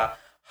that on the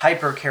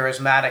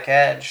hyper-charismatic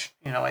edge.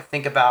 I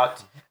think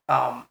about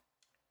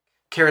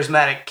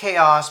Charismatic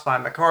Chaos by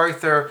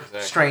MacArthur,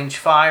 Strange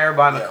Fire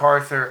by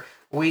MacArthur.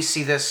 We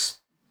see this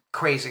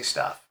crazy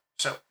stuff.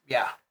 So,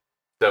 yeah.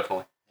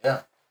 Definitely.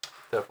 Yeah.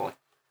 Definitely.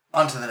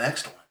 On to the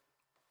next one.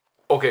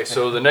 Okay,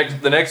 so the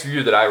next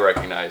view that I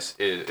recognize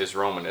is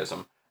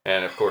Romanism.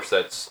 And, of course,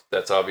 that's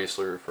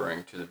obviously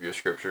referring to the view of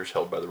scriptures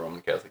held by the Roman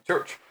Catholic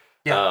Church.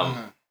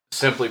 Yeah.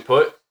 Simply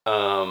put,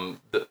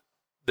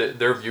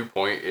 their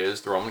viewpoint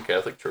is the Roman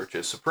Catholic Church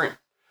is supreme.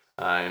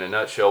 In a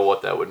nutshell,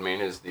 what that would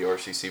mean is the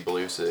RCC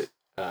believes that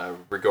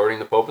regarding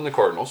the Pope and the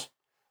Cardinals,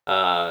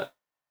 they're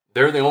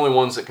the only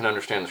ones that can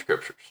understand the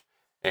scriptures,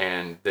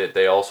 and that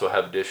they also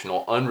have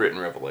additional unwritten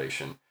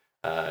revelation,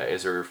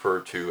 as they're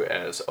referred to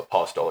as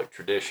apostolic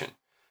tradition.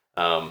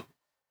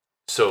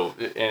 So,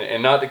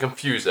 and not to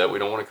confuse that, we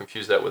don't want to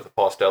confuse that with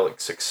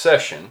apostolic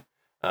succession,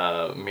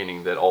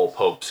 meaning that all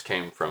popes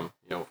came from,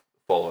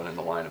 following in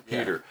the line of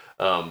Peter.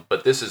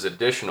 But this is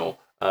additional,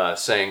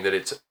 saying that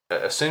it's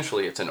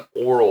essentially it's an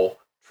oral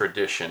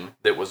tradition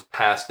that was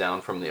passed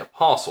down from the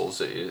apostles,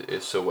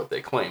 is so what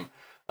they claim.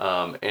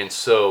 And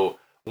so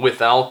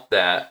without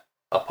that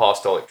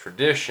apostolic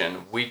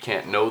tradition, we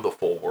can't know the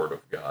full word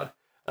of God.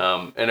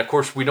 And of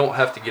course, we don't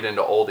have to get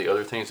into all the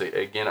other things.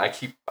 Again, I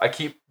keep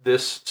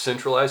this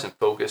centralized and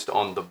focused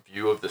on the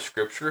view of the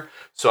scripture,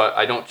 so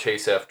I don't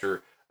chase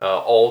after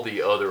all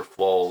the other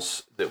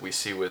flaws that we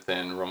see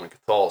within Roman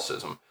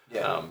Catholicism.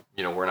 Yeah.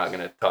 We're not going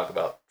to talk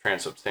about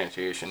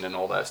transubstantiation and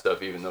all that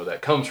stuff, even though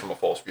that comes from a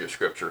false view of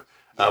scripture.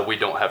 Yeah. We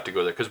don't have to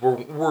go there because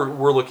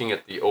we're looking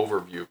at the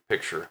overview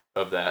picture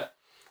of that.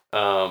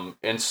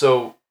 And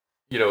so,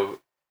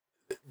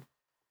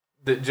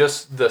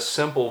 just the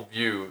simple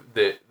view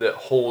that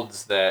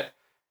holds that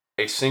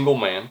a single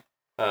man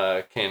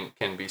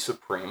can be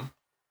supreme,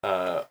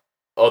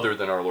 other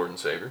than our Lord and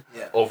Savior,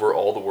 over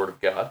all the Word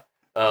of God.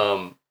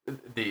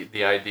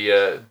 The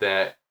idea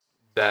that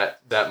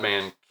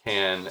man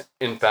can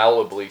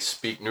infallibly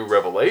speak new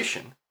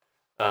revelation,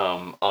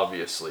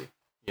 obviously,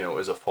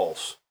 is a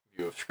false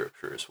view of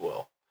Scripture as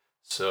well.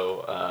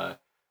 So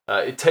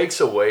it takes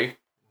away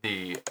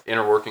the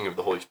inner working of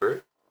the Holy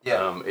Spirit.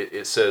 Yeah.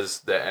 It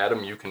says that,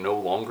 Adam, you can no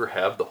longer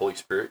have the Holy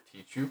Spirit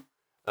teach you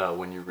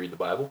when you read the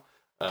Bible.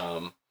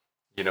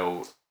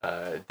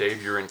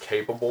 Dave, you're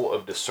incapable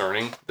of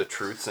discerning the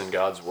truths in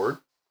God's Word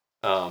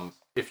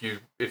if you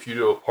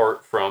do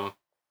apart from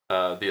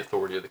the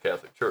authority of the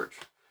Catholic Church.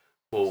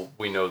 Well,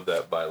 we know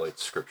that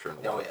violates Scripture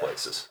in a lot of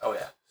places. Oh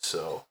yeah.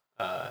 So,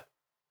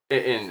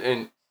 this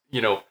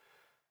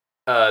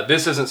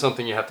isn't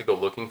something you have to go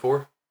looking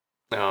for.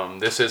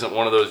 This isn't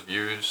one of those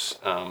views,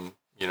 that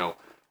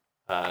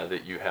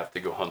you have to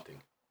go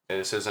hunting. And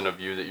this isn't a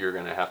view that you're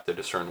going to have to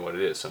discern what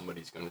it is.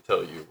 Somebody's going to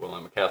tell you, well,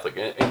 I'm a Catholic,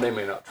 and they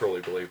may not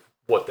truly believe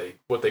what they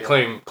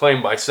claim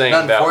by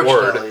saying that word.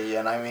 Unfortunately,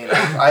 and I mean,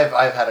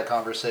 I've had a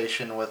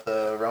conversation with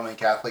a Roman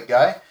Catholic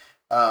guy,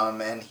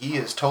 and he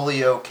is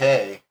totally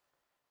okay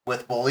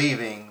with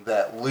believing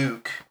that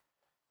Luke,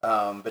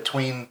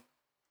 between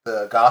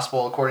the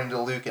gospel according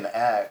to Luke and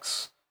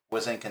Acts,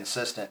 was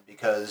inconsistent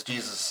because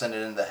Jesus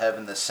ascended into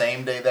heaven the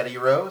same day that he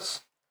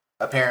rose,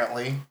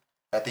 apparently,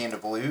 at the end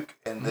of Luke,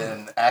 and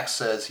then Acts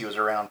says he was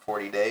around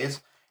 40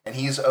 days, and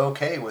he's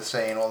okay with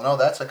saying, well, no,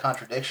 that's a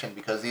contradiction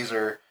because these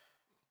are,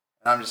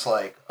 and I'm just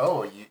like,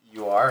 oh,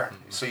 you are?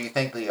 So you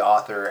think the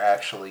author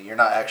actually, you're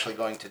not actually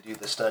going to do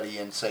the study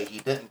and say he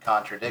didn't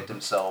contradict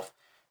himself,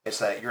 it's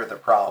that you're the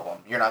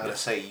problem. You're not going to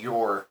say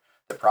you're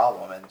the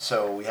problem, and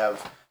so we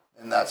have,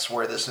 and that's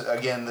where this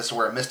is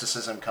where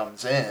mysticism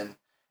comes in,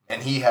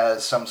 and he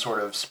has some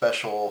sort of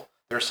special,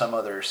 there's some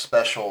other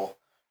special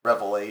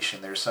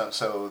revelation.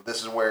 So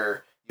this is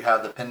where you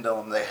have the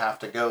pendulum, they have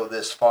to go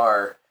this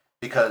far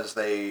because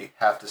they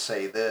have to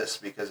say this,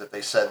 because if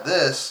they said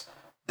this,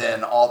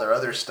 then all their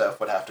other stuff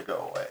would have to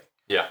go away.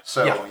 Yeah.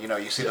 So,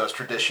 you see those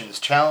traditions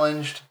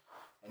challenged,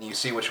 and you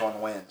see which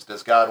one wins.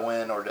 Does God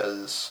win, or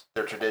does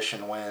their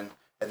tradition win?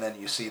 And then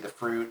you see the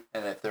fruit,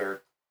 and if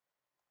they're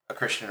a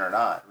Christian or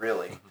not,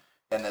 really.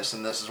 And this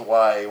is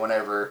why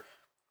whenever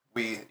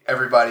we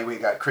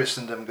got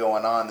Christendom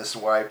going on, this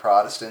is why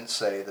Protestants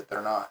say that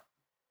they're not.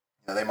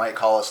 They might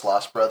call us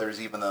lost brothers,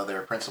 even though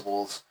their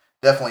principles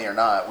definitely are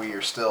not. We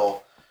are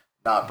still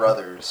not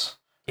brothers.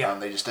 Yeah.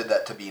 They just did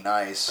that to be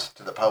nice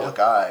to the public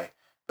eye.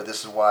 But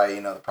this is why,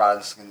 the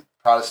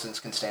Protestants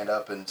can stand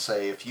up and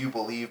say, if you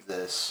believe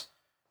this,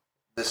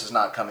 this is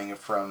not coming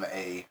from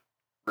a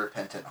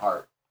repentant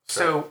heart.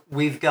 So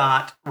we've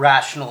got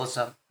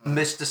rationalism,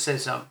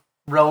 mysticism,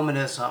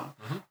 Romanism.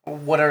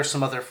 What are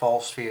some other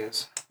false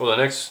views? Well, the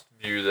next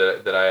view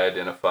that I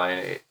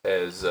identify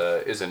as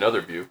is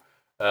another view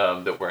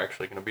that we're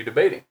actually going to be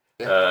debating,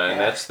 and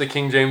that's the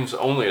King James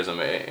onlyism.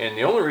 And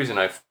the only reason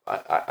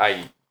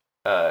I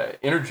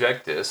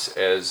interject this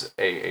as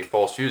a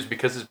false view is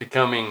because it's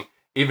becoming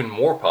even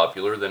more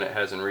popular than it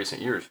has in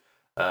recent years.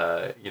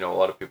 A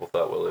lot of people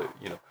thought, well,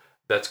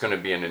 that's going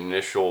to be an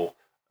initial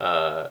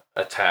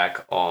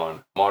attack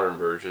on modern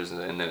versions,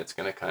 and then it's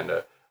going to kind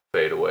of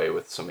fade away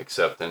with some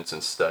acceptance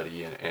and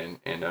study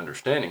and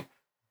understanding,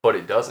 but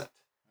it doesn't.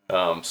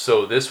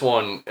 So this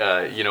one,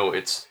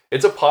 it's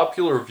a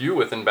popular view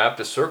within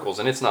Baptist circles,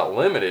 and it's not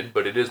limited,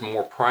 but it is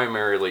more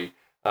primarily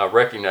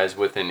recognized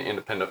within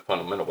independent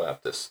fundamental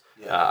Baptists.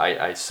 Yeah.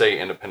 I say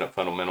independent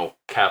fundamental,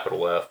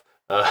 capital F,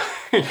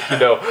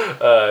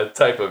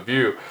 type of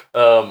view.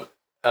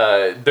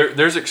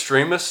 There's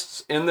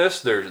extremists in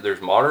this.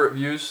 There's moderate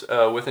views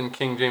within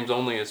King James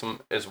onlyism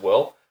as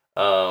well.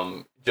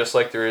 Just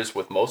like there is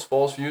with most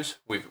false views,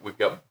 we've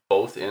got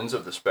both ends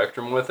of the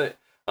spectrum with it.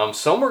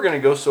 Some are going to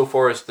go so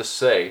far as to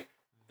say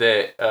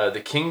that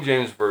the King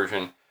James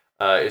Version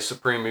is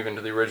supreme even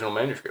to the original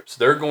manuscripts.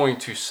 They're going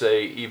to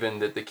say even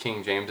that the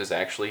King James is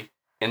actually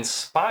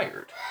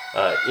inspired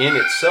in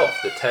itself.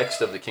 The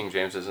text of the King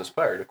James is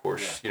inspired. Of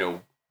course,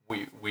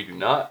 we do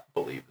not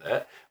believe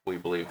that. We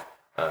believe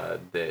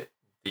that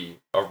the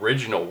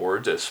original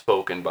words as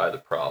spoken by the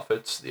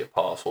prophets, the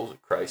apostles,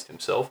 Christ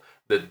himself,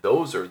 that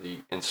those are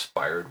the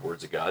inspired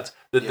words of God,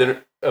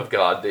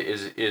 that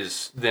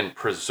is then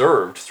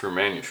preserved through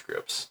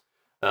manuscripts.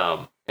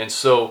 And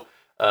so,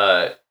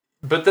 but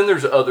then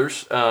there's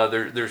others.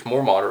 There's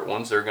more moderate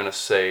ones. They're going to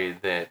say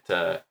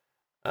that,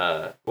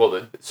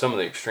 some of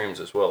the extremes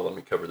as well. Let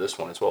me cover this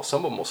one as well.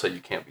 Some of them will say you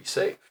can't be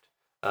saved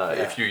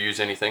if you use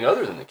anything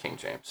other than the King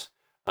James.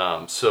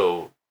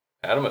 So,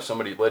 Adam, if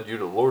somebody led you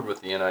to the Lord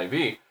with the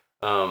NIV,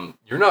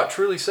 you're not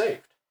truly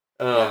saved.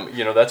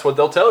 That's what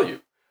they'll tell you.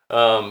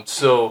 And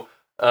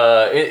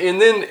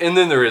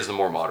then there is the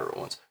more moderate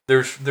ones.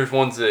 There's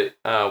ones that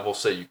will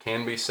say you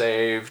can be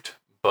saved,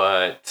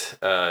 but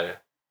the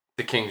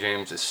King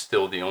James is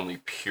still the only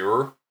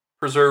pure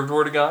preserved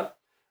Word of God.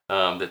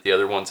 That the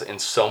other ones, in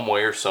some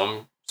way or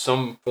some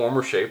form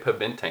or shape, have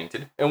been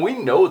tainted, and we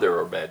know there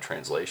are bad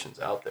translations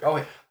out there. Oh,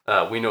 yeah.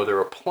 We know there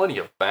are plenty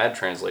of bad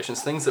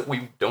translations, things that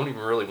we don't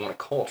even really want to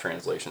call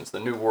translations. The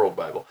New World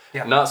Bible,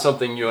 not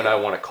something you and I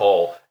want to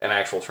call an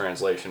actual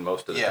translation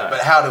most of the time. Yeah,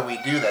 but how do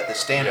we do that? The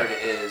standard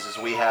is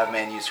we have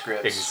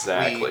manuscripts.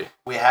 Exactly.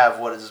 We have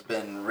what has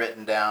been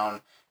written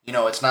down.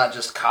 It's not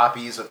just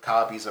copies of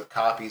copies of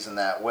copies in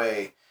that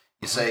way.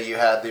 You say you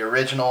had the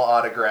original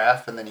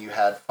autograph, and then you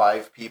had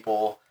 5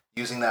 people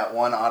using that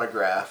one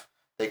autograph.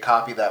 They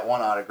copy that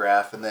one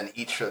autograph, and then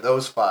each of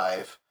those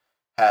 5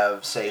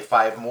 have, say,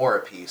 5 more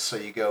apiece. So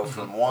you go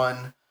from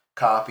 1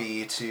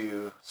 copy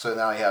to, so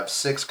now you have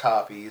 6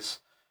 copies.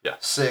 Yeah.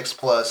 6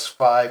 plus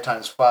 5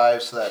 times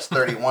 5, so that's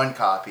 31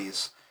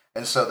 copies.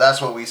 And so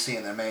that's what we see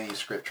in the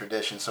manuscript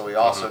tradition. So we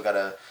also got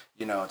to,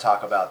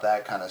 talk about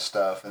that kind of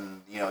stuff.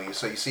 And,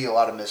 so you see a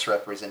lot of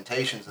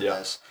misrepresentations in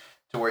this,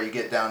 to where you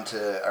get down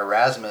to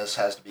Erasmus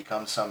has to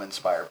become some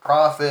inspired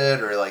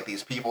prophet, or like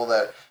these people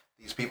that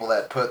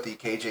put the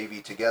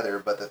KJV together.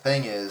 But the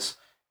thing is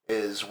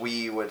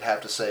we would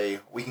have to say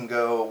we can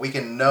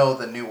know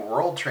the New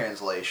World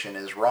Translation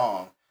is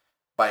wrong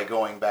by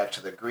going back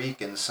to the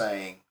Greek and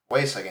saying,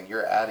 wait a second,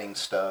 you're adding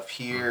stuff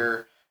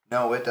here.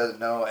 no, it doesn't.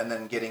 No, and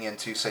then getting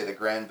into say the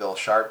Granville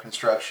Sharp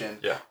construction,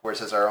 where it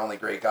says our only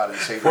great God and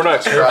Savior. We're not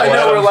is careful. Christ. I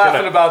know we're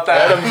laughing about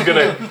that. Adam's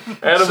gonna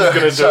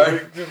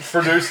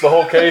produce the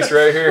whole case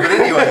right here. But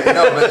anyway,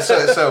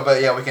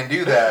 but yeah, we can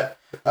do that,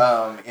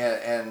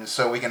 and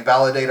so we can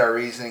validate our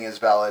reasoning is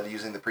valid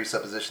using the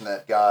presupposition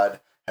that God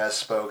has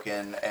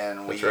spoken,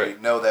 and we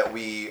know that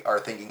we are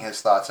thinking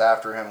His thoughts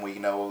after Him. We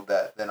know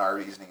that then our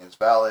reasoning is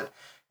valid,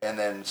 and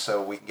then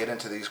so we can get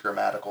into these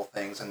grammatical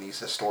things and these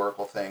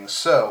historical things.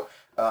 So.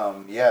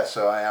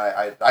 So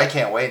I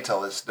can't wait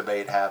until this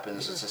debate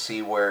happens to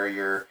see where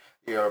your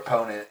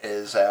opponent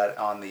is at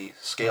on the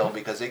scale,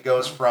 because it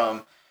goes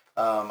from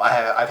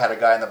I've had a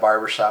guy in the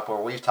barbershop where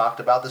we've talked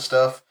about this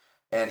stuff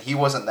and he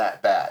wasn't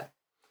that bad,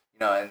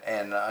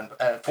 and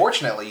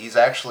unfortunately he's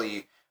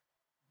actually,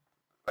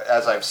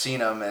 as I've seen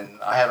him, and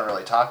I haven't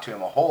really talked to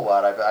him a whole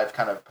lot, I've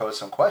kind of posed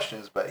some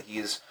questions, but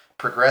he's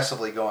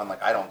progressively going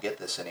like, I don't get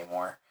this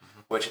anymore,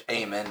 which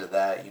amen to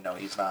that.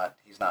 He's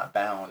not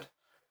bound.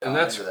 And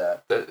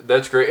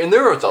that's great. And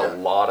there is a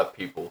lot of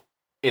people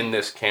in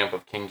this camp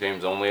of King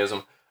James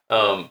onlyism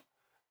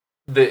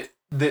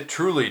that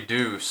truly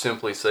do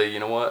simply say, you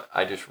know what,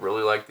 I just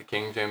really like the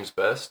King James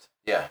best.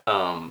 Yeah.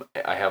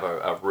 I have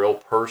a real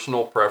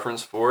personal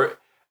preference for it,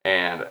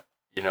 and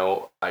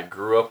I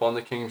grew up on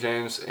the King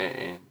James,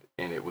 and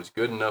it was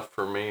good enough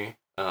for me.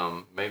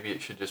 Maybe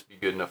it should just be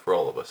good enough for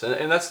all of us.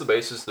 And that's the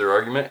basis of their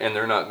argument, and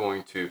they're not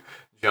going to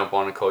jump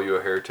on and call you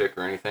a heretic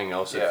or anything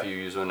else if you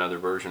use another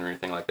version or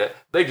anything like that.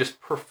 They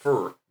just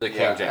prefer the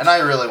King James. And I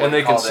really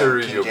wouldn't call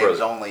consider them King James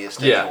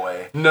onlyist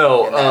anyway.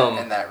 No.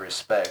 In that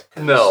respect.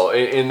 No,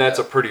 and that's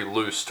a pretty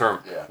loose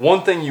term. Yeah.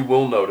 One thing you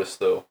will notice,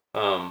 though,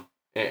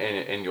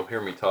 and you'll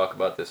hear me talk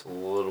about this a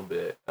little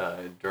bit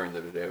during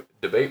the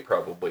debate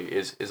probably,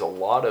 is a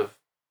lot of,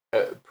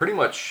 pretty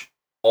much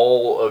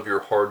all of your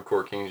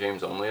hardcore King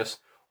James onlyists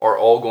are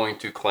all going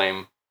to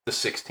claim the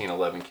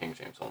 1611 King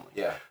James only.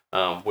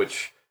 Yeah.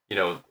 Which,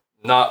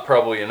 not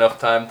probably enough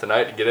time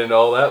tonight to get into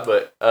all that,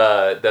 but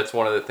that's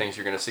one of the things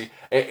you're going to see.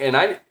 And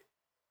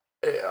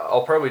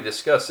I'll probably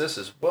discuss this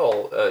as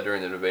well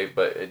during the debate,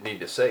 but I need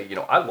to say,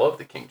 I love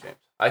the King James.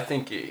 I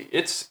think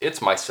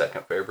it's my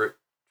second favorite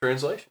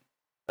translation.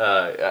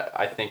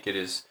 I think it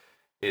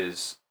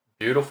is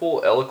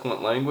beautiful,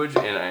 eloquent language,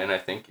 and I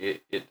think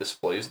it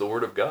displays the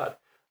Word of God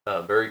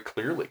very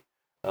clearly.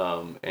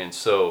 And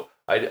so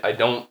I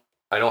don't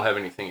have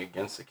anything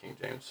against the King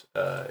James,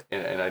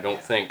 and I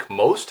don't think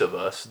most of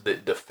us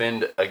that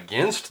defend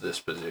against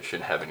this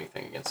position have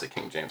anything against the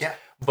King James. Yeah.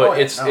 But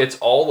it's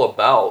all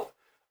about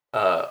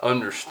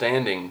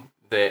understanding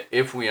that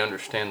if we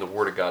understand the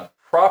Word of God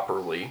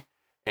properly,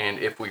 and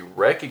if we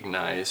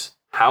recognize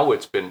how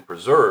it's been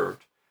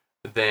preserved,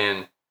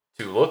 then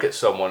to look at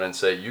someone and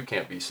say, you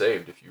can't be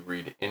saved if you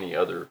read any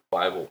other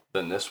Bible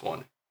than this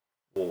one,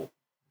 well,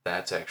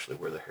 that's actually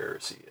where the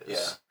heresy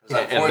is. Yeah.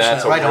 And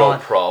that's a real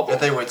problem.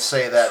 If they would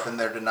say that, then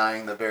they're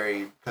denying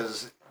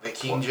because the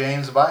King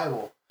James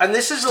Bible. And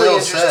this is really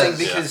interesting says,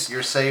 because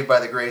you're saved by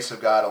the grace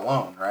of God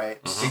alone,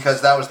 right? Mm-hmm.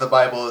 Because that was the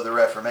Bible of the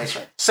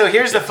Reformation. So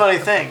here's the funny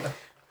thing.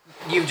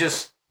 You've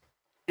just,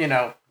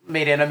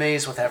 made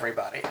enemies with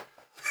everybody.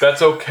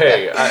 That's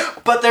okay.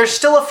 But there's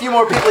still a few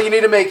more people you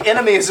need to make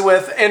enemies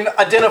with in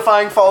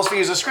identifying false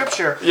views of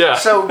Scripture. Yeah.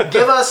 So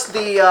give us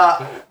the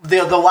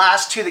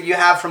last two that you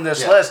have from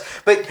this list.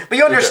 But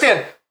you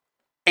understand,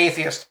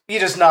 atheist, you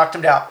just knocked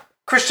him down.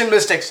 Christian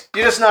mystics,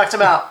 you just knocked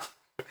him out.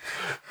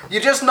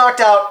 You just knocked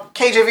out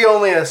KJV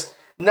onlyist.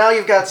 Now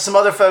you've got some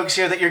other folks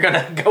here that you're going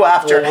to go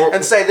after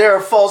and say there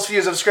are false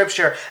views of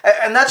Scripture.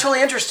 And that's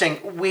really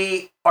interesting.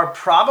 We are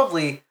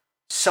probably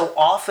so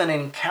often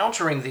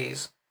encountering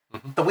these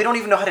that we don't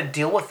even know how to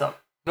deal with them.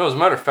 No, as a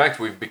matter of fact,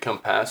 we've become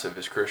passive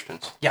as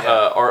Christians. Yeah.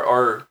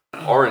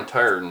 Our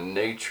entire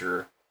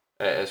nature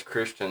as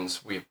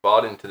Christians, we've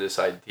bought into this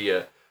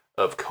idea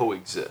of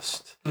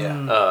coexist.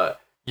 Yeah.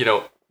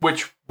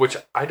 Which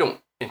I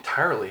don't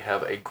entirely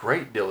have a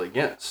great deal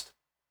against.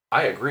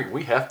 I agree.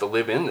 We have to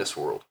live in this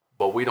world,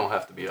 but we don't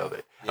have to be of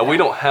it. Yeah. And we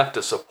don't have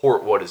to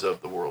support what is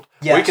of the world.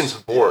 Yes. We can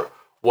support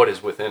what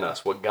is within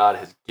us, what God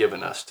has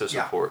given us to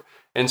support. Yeah.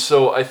 And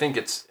so I think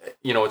it's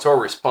our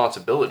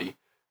responsibility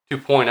to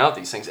point out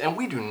these things. And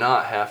we do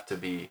not have to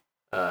be,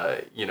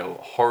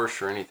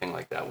 harsh or anything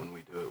like that when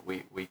we do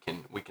it. We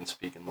can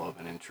speak in love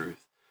and in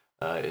truth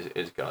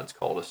as God's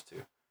called us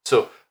to.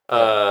 So,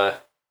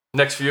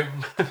 next few.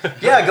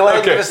 Yeah, go ahead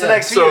and give us the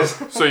next few.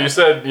 So you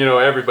said,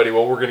 everybody,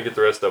 well, we're going to get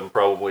the rest of them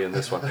probably in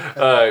this one.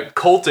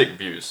 Cultic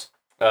views.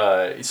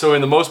 So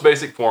in the most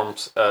basic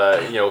forms,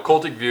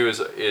 cultic view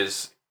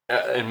is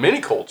and many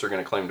cults are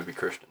going to claim to be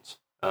Christians.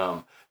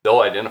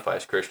 They'll identify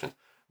as Christians,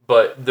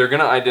 but they're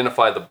going to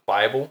identify the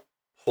Bible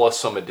plus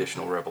some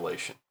additional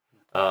revelation.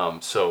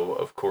 So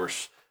of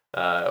course,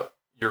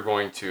 you're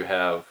going to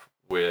have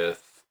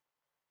with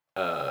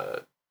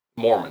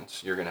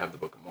Mormons, you're going to have the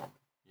Book of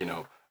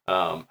Mormon,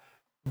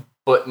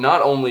 but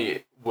not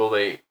only will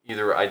they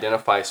either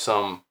identify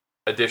some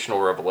additional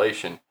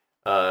revelation,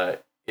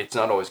 it's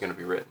not always going to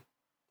be written.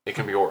 It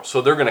can be oral.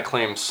 So they're going to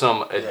claim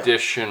some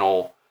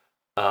additional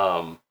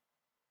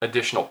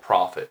additional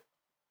profit,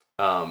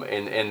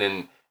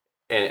 and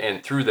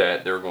through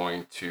that they're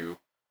going to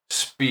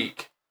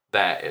speak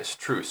that as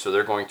truth. So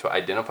they're going to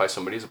identify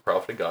somebody as a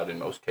prophet of God in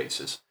most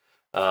cases,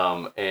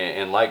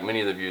 and like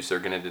many of the views, they're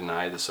going to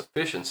deny the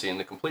sufficiency and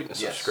the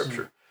completeness of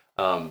Scripture.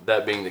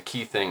 That being the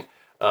key thing,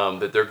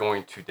 that they're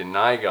going to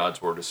deny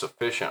God's word is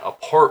sufficient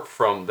apart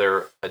from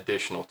their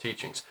additional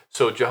teachings.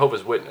 So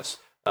Jehovah's Witness,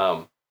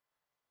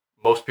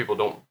 most people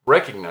don't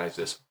recognize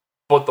this,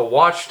 but the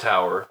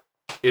Watchtower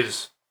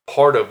is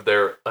part of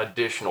their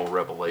additional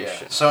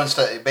revelation. So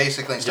instead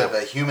of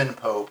a human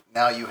pope,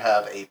 now you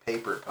have a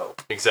paper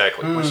pope.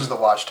 Exactly. Which is the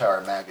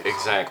Watchtower magazine.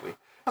 Exactly.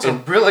 That's a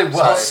really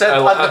well said.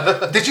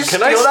 Did you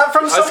steal that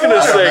from someone? I was going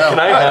to say, can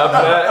I have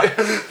that?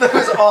 That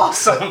was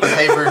awesome.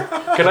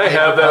 Can I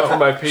have that for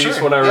my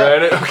piece when I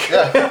write it?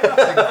 Okay.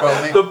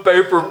 Yeah. The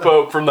paper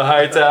pope from the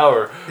high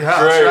tower. Yeah,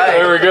 great. Right.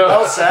 There we go.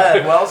 Well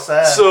said. Well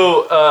said.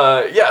 So,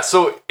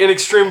 so in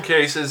extreme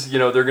cases,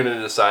 they're going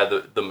to decide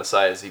that the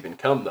Messiah has even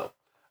come, though.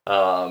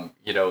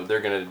 They're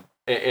going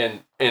to, and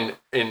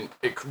in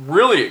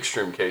really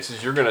extreme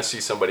cases, you're going to see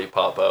somebody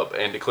pop up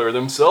and declare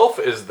themselves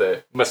as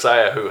the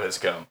Messiah who has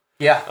come.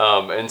 Yeah.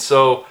 And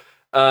so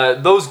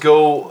those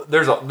go.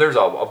 There's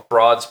a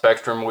broad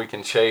spectrum we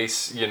can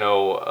chase.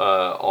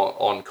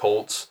 On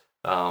cults.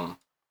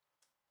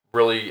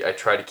 Really, I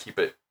try to keep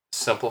it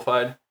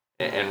simplified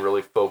and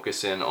really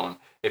focus in on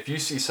if you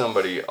see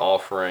somebody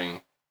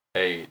offering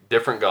a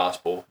different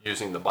gospel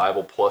using the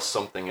Bible plus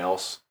something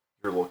else,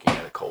 you're looking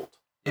at a cult.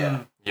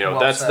 Yeah.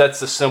 That's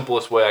the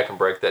simplest way I can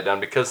break that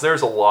down, because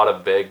there's a lot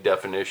of vague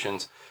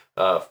definitions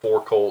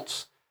for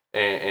cults.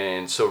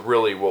 And so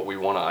really what we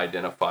want to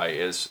identify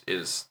is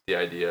the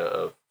idea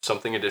of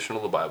something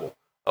additional to the Bible,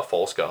 a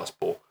false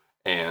gospel,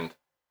 and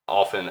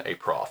often a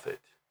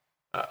prophet,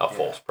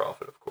 false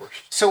prophet, of course.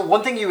 So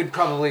one thing you would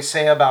probably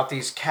say about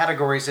these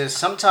categories is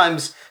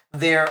sometimes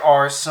there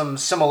are some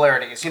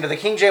similarities. The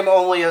King James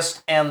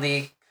onlyist and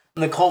the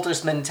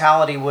cultist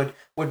mentality would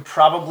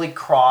probably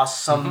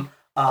cross some...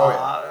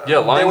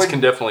 lines can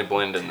definitely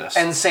blend in this.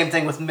 And same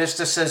thing with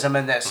mysticism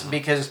in this,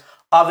 because...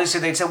 Obviously,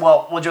 they'd say,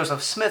 well,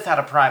 Joseph Smith had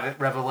a private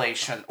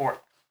revelation. Or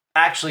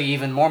actually,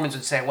 even Mormons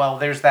would say, well,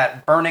 there's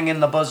that burning in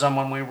the bosom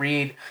when we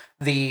read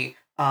the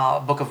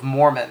Book of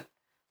Mormon.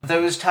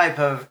 Those type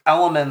of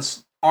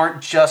elements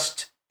aren't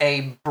just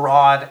a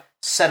broad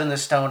set in the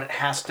stone. It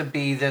has to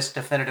be this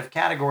definitive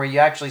category. You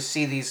actually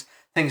see these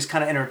things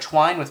kind of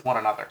intertwine with one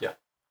another. Yeah.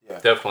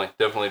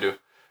 Definitely do.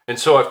 And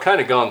so I've kind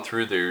of gone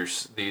through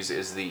these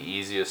is the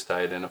easiest to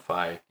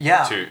identify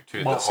to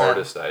the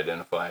hardest to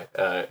identify.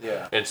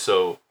 And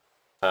so...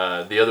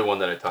 the other one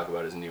that I talk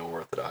about is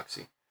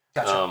neo-orthodoxy.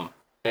 Gotcha.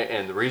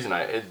 And the reason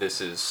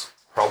this is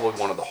probably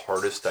one of the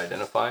hardest to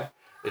identify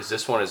is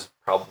this one is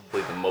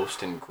probably the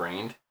most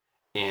ingrained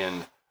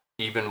in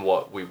even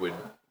what we would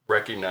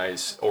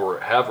recognize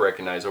or have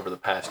recognized over the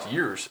past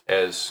years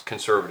as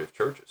conservative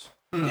churches.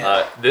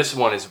 This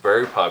one is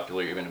very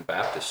popular even in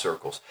Baptist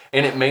circles,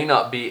 and it may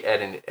not be at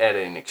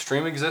an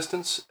extreme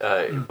existence,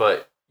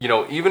 but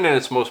even in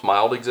its most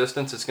mild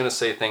existence, it's going to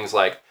say things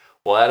like,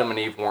 "Well, Adam and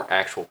Eve weren't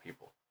actual people."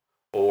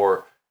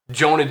 Or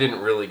Jonah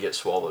didn't really get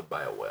swallowed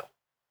by a whale.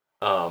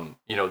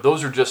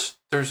 Those are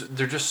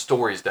they're just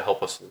stories to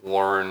help us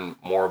learn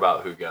more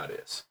about who God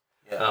is.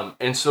 Yeah.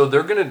 And so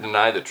they're going to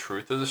deny the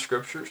truth of the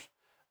Scriptures.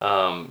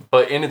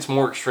 But in its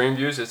more extreme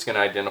views, it's going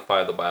to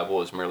identify the Bible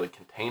as merely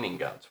containing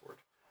God's word.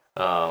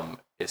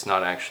 It's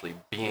not actually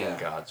being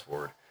God's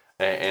word.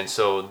 And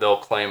so they'll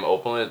claim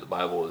openly that the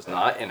Bible is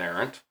not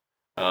inerrant.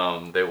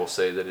 They will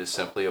say that it's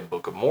simply a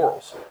book of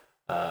morals,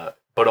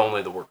 but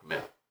only the work of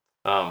men.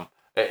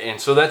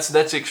 And so that's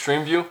the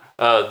extreme view.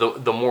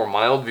 The more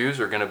mild views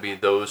are going to be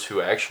those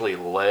who actually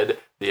led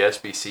the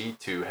SBC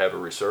to have a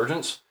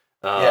resurgence.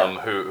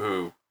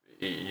 Who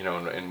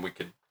and we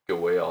could go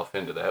way off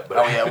into that,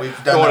 but we've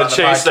done. Don't want to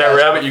chase that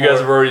rabbit. Before. You guys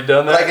have already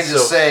done that. But I can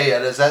just say,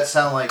 does that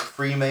sound like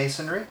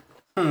Freemasonry?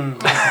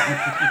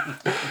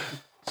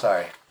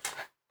 Sorry.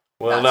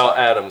 Well, now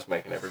Adam's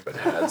making everybody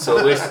mad, so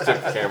at least it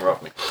took the camera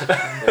off me.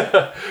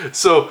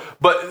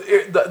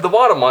 But the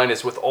bottom line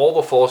is, with all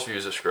the false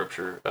views of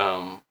Scripture,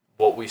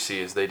 what we see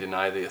is they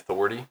deny the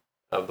authority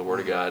of the Word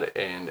of God,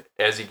 and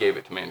as He gave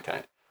it to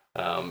mankind,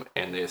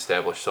 and they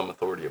establish some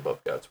authority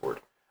above God's Word.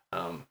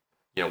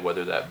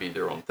 Whether that be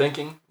their own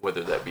thinking,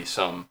 whether that be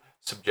some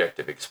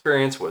subjective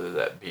experience, whether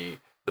that be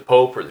the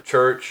Pope or the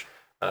Church,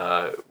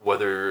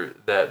 whether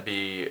that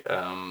be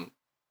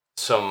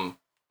some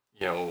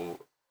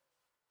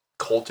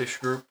cultish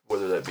group,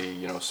 whether that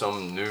be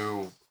some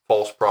new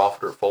false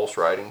prophet or false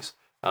writings.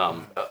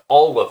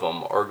 All of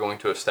them are going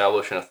to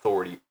establish an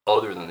authority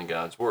other than the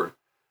God's word.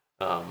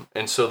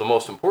 And so the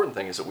most important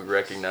thing is that we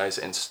recognize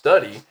and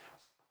study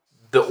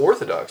the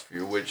Orthodox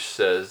view, which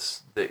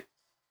says that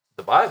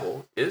the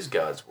Bible is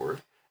God's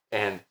word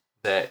and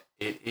that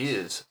it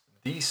is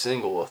the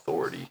single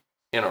authority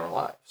in our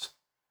lives.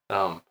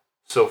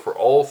 So for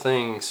all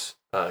things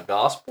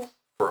gospel,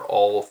 for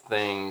all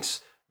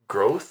things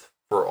growth,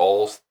 for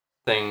all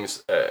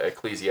things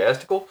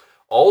ecclesiastical,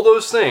 all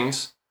those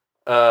things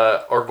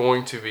are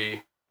going to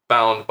be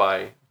bound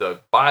by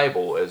the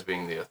Bible as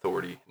being the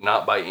authority,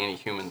 not by any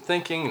human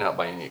thinking, not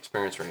by any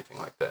experience or anything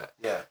like that.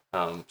 Yeah.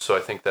 So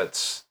I think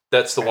that's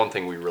the one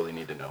thing we really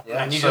need to know.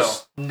 Yeah. And you So-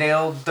 just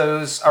nailed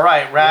those. All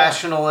right,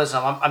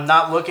 rationalism. I'm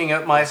not looking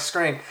at my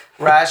screen.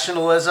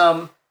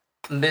 Rationalism,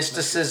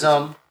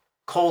 mysticism,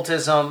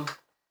 cultism,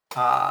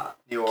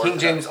 King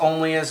James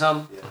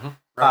onlyism,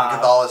 Roman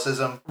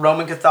Catholicism.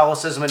 Roman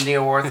Catholicism, and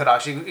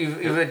Neo-Orthodox.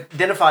 You've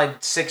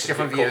identified 6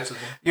 different views.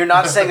 You're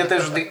not saying that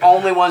those are the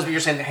only ones, but you're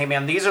saying, hey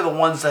man, these are the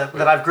ones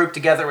that I've grouped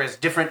together as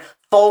different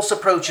false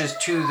approaches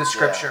to the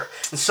Scripture.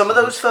 And some of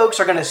those folks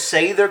are going to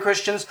say they're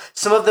Christians.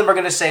 Some of them are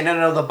going to say,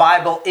 no, the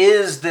Bible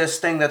is this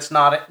thing that's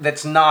not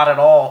at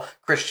all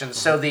Christian.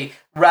 So the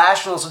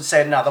rationalists would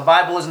say, no, the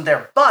Bible isn't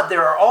there. But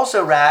there are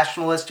also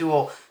rationalists who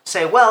will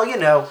say, well,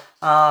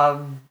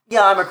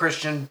 yeah, I'm a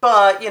Christian,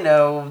 but,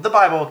 the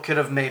Bible could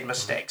have made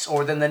mistakes.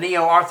 Or then the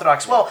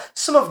Neo-Orthodox, well,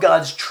 some of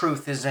God's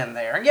truth is in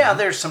there. And yeah,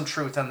 there's some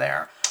truth in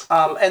there.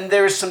 And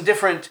there's some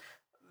different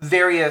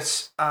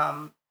various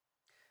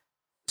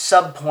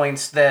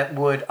subpoints that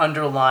would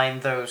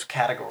underline those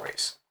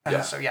categories.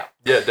 Yeah. So, yeah.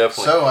 Yeah,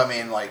 definitely.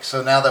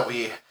 So, now that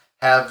we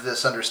have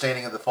this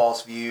understanding of the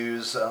false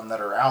views that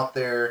are out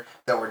there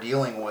that we're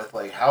dealing with,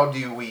 how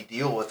do we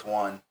deal with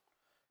one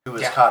who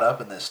is caught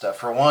up in this stuff?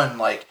 For one,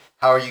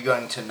 how are you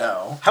going to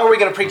know? How are we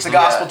going to preach the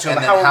gospel to them?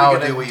 And then how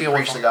do we deal with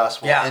preach the them?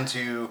 gospel Yeah.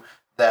 into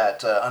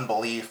that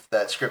unbelief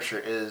that Scripture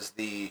is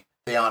the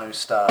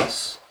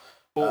theanustas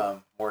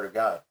Word of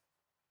God?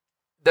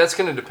 That's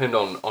going to depend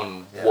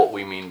on what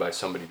we mean by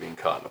somebody being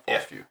caught in a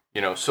false view.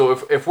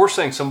 So if we're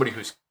saying somebody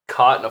who's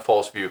caught in a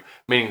false view,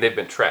 meaning they've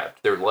been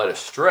trapped, they're led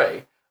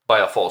astray by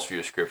a false view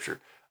of Scripture,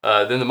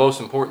 then the most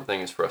important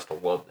thing is for us to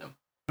love them.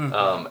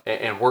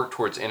 And work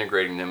towards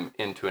integrating them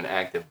into an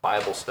active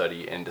Bible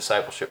study and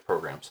discipleship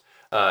programs.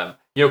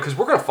 Because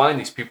we're going to find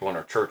these people in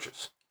our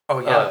churches. Oh,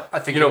 yeah. I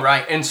think you're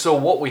right. And so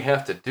what we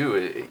have to do,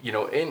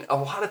 and a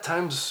lot of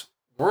times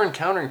we're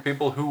encountering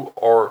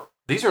people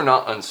these are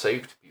not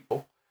unsaved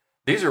people.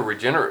 These are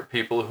regenerate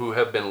people who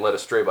have been led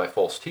astray by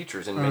false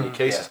teachers in many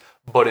cases,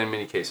 but in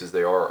many cases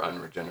they are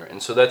unregenerate.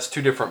 And so that's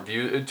two different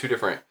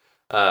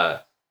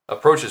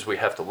approaches we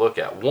have to look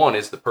at. One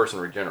is the person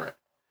regenerate.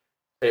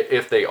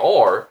 If they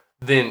are,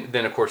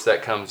 then of course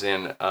that comes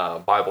in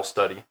Bible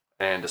study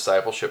and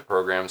discipleship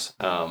programs.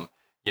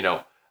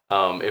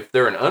 If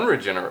they're an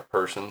unregenerate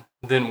person,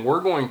 then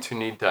we're going to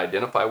need to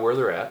identify where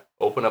they're at,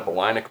 open up a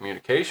line of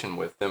communication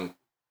with them,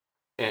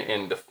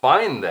 and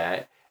define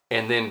that,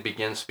 and then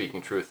begin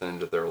speaking truth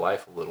into their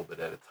life a little bit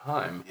at a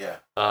time. Yeah.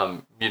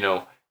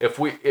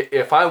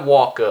 If I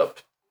walk up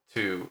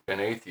to an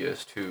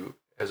atheist who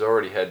has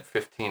already had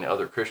 15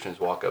 other Christians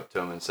walk up to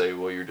him and say,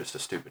 "Well, you're just a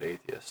stupid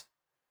atheist,"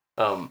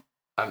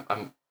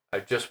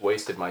 I've just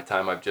wasted my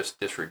time. I've just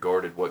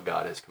disregarded what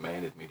God has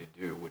commanded me to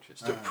do, which is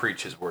to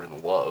preach His word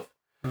in love.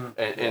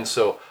 And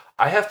so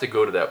I have to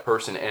go to that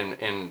person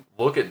and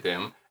look at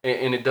them.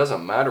 And it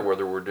doesn't matter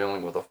whether we're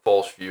dealing with a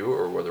false view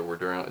or whether we're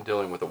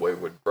dealing with a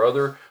wayward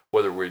brother,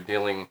 whether we're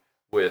dealing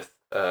with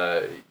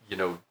a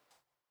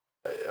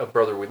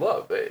brother we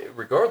love.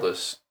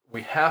 Regardless,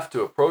 we have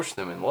to approach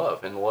them in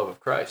the love of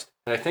Christ.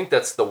 And I think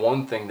that's the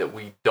one thing that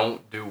we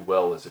don't do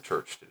well as a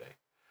church today.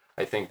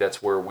 I think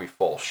that's where we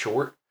fall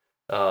short.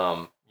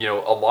 A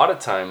lot of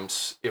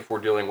times, if we're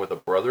dealing with a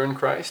brother in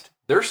Christ,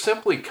 they're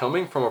simply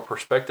coming from a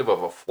perspective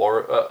of a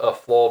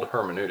flawed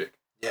hermeneutic.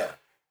 Yeah.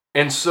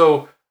 And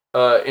so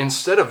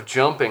instead of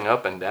jumping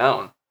up and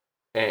down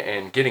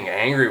and getting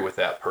angry with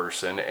that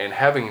person and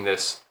having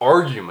this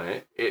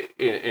argument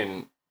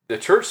in the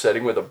church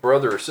setting with a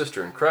brother or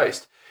sister in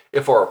Christ,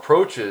 if our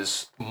approach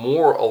is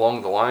more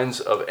along the lines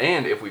of,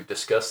 and if we've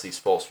discussed these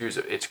false views,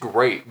 it's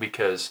great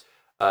because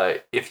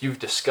if you've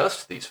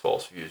discussed these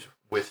false views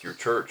with your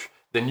church,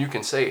 then you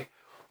can say,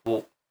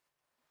 well,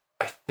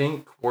 I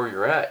think where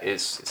you're at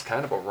is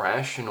kind of a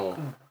rational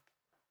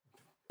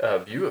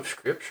view of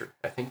Scripture.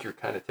 I think you're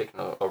kind of taking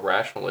a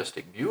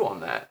rationalistic view on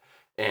that.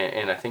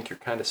 And I think you're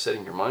kind of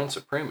setting your mind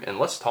supreme. And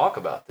let's talk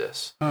about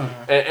this.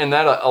 And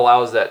that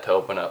allows that to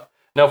open up.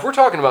 Now, if we're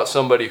talking about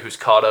somebody who's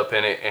caught up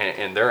in it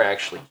and they're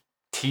actually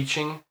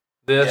teaching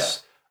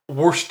this,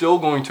 we're still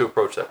going to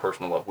approach that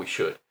person in love. We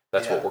should.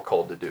 That's what we're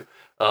called to do.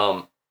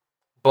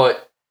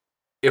 But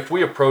if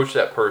we approach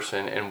that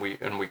person and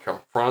we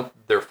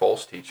confront their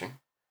false teaching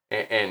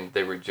and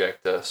they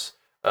reject us,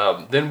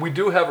 then we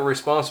do have a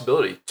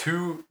responsibility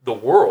to the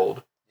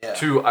world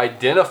to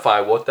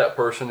identify what that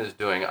person is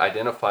doing,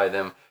 identify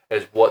them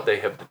as what they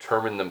have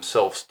determined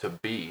themselves to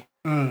be,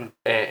 and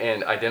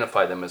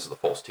identify them as the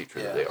false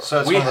teacher that they are.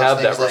 So we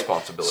have that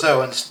responsibility.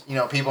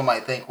 So, people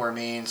might think we're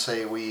mean,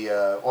 say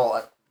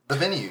the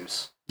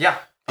venues. Yeah.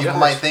 People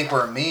might think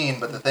we're mean,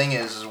 but the thing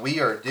is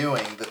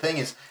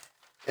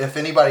if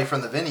anybody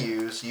from the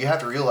venues, you have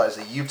to realize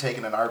that you've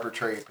taken an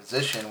arbitrary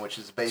position, which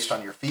is based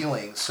on your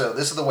feelings. So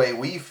this is the way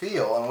we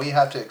feel, and we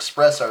have to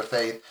express our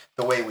faith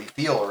the way we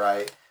feel,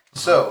 right? Mm-hmm.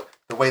 So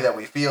the way that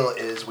we feel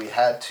is we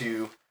had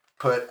to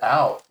put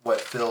out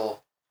what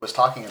Phil was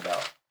talking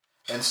about.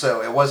 And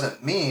so it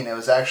wasn't mean, it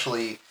was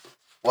actually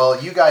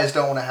well, you guys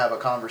don't want to have a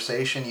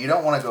conversation. You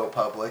don't want to go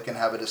public and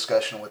have a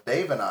discussion with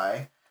Dave and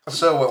I.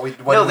 So what do we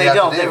they have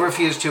don't. to do? They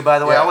refuse to, by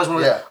the way.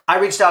 I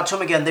reached out to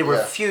them again. They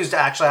refused to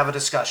actually have a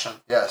discussion.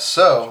 Yeah,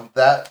 so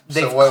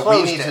They've what we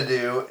closed need it. to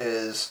do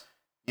is,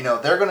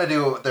 they're going to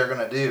do what they're going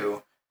to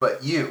do, but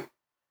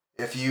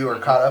if you are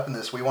caught up in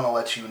this, we want to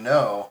let you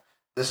know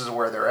this is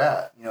where they're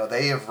at.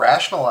 They have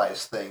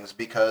rationalized things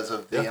because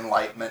of the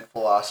Enlightenment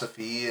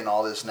philosophy and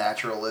all this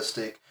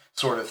naturalistic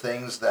sort of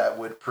things that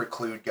would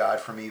preclude God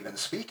from even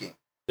speaking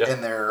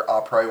in their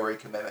a priori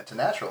commitment to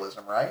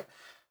naturalism, right?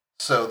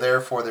 So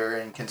therefore, they're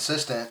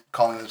inconsistent,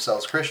 calling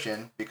themselves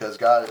Christian, because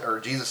God or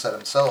Jesus said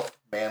himself,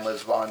 "Man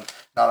lives not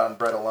on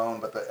bread alone,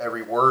 but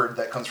every word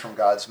that comes from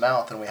God's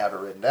mouth," and we have it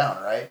written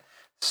down, right?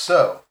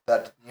 So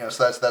that's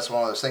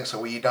one of those things. So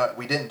we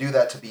didn't do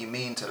that to be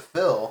mean to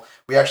Phil.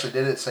 We actually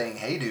did it saying,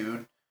 "Hey,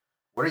 dude,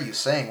 what are you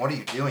saying? What are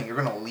you doing? You're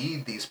going to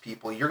lead these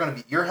people.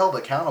 You're held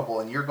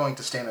accountable, and you're going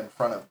to stand in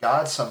front of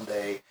God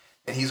someday,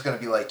 and He's going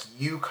to be like,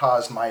 you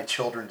caused my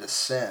children to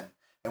sin."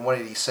 And what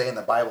did he say in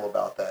the Bible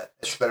about that?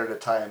 It's better to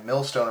tie a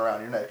millstone around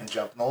your neck and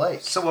jump in the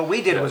lake. So what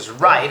we did was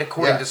right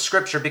according to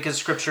Scripture, because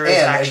Scripture is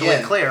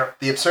actually clear.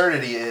 The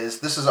absurdity is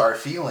this is our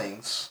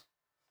feelings.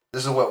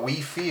 This is what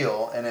we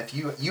feel, and if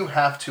you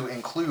have to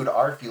include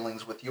our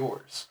feelings with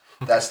yours.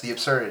 That's the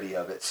absurdity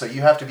of it. So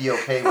you have to be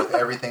okay with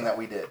everything that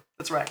we did.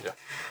 That's right. Yeah.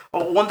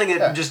 Well, one thing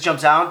that just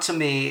jumps out to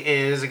me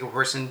is, of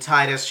course, in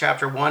Titus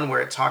chapter 1, where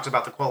it talks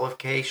about the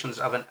qualifications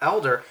of an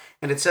elder,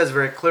 and it says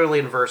very clearly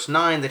in verse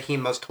 9 that he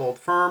must hold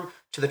firm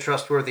to the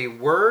trustworthy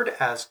word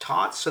as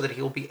taught, so that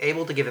he will be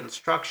able to give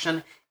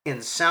instruction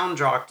in sound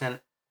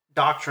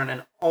doctrine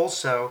and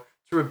also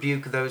to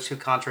rebuke those who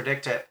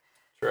contradict it.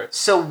 Right.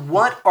 So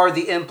what are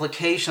the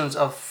implications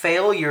of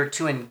failure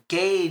to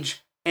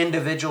engage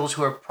individuals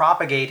who are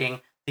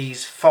propagating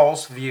these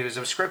false views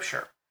of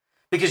Scripture?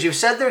 Because you've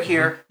said they're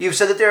here, you've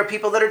said that there are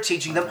people that are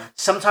teaching them,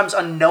 sometimes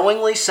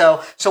unknowingly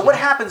so. So what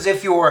happens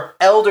if your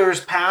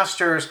elders,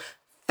 pastors,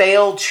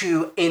 fail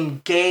to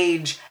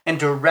engage and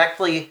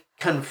directly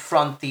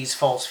confront these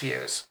false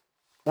views?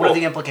 What are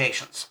the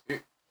implications?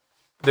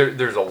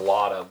 There's a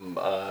lot of them,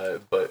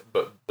 but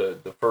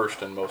the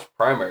first and most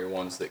primary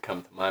ones that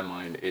come to my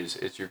mind is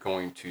you're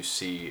going to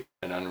see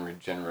an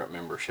unregenerate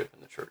membership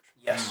in the church.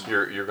 Yes.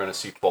 You're going to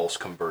see false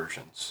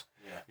conversions.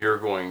 Yeah. You're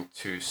going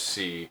to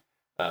see,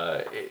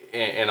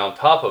 and on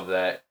top of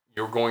that,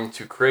 you're going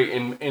to create,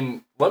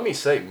 and let me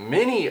say,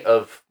 many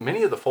of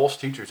the false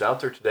teachers out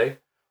there today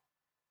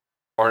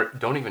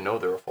don't even know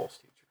they're a false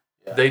teacher.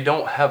 Yeah. They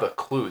don't have a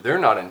clue. They're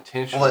not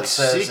intentionally Well, it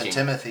says seeking. in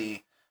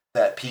Timothy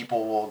that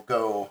people will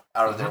go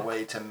out of their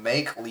way to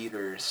make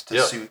leaders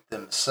to suit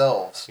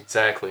themselves.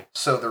 Exactly.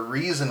 So the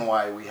reason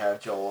why we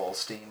have Joel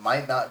Osteen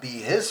might not be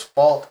his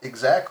fault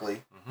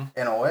exactly,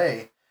 in a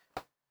way.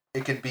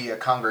 It could be a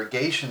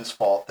congregation's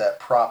fault that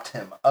propped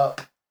him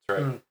up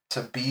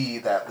to be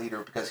that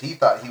leader, because he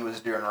thought he was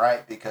doing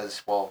right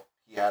because, well,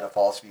 he had a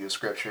false view of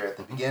Scripture at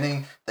the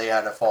beginning. They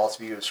had a false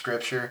view of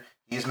Scripture.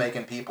 He's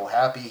making people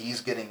happy.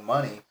 He's getting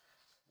money.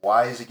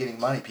 Why is he getting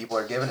money? People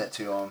are giving it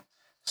to him.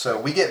 So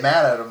we get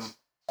mad at him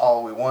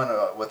all we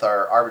want with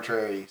our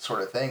arbitrary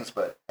sort of things,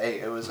 but hey,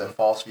 it was a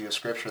false view of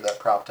Scripture that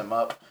propped him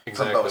up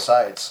from both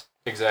sides.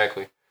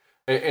 Exactly.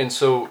 And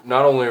so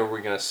not only are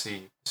we going to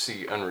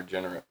see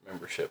unregenerate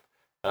membership,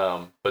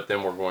 but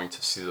then we're going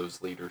to see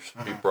those leaders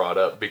be brought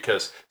up,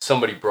 because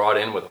somebody brought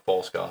in with a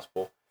false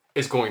gospel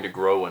is going to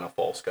grow in a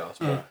false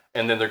gospel,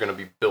 and then they're going to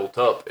be built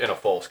up in a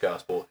false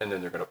gospel, and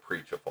then they're going to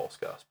preach a false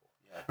gospel.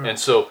 Yeah. And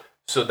so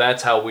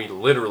that's how we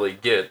literally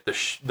get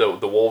the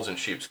wolves in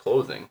sheep's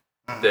clothing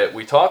that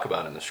we talk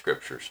about in the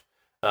Scriptures.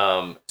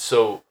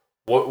 So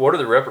what are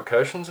the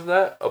repercussions of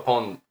that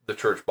upon the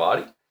church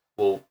body?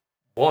 Well,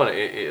 one,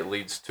 it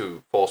leads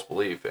to false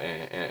belief,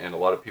 and a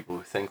lot of people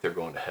who think they're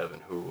going to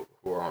heaven who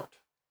aren't.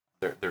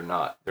 They're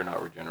not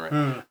regenerate.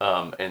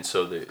 And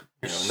so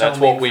that's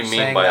what we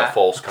mean by a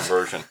false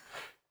conversion.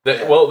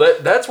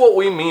 That's what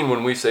we mean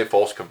when we say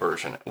false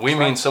conversion. We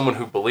mean someone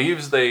who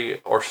believes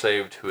they are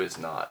saved who is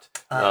not.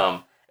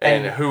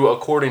 And who,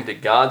 according to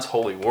God's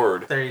holy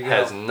word,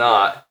 has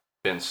not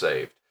been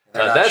saved.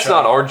 That's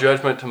not our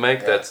judgment to make.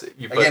 That's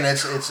again,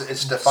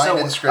 it's defined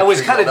in Scripture. I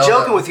was kind of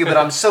joking with you, but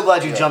I'm so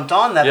glad you jumped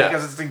on that,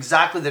 because it's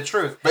exactly the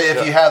truth. But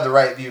if you have the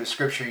right view of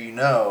Scripture,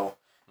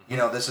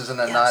 this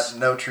isn't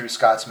no true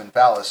Scotsman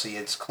fallacy.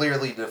 It's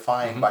clearly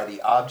defined by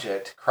the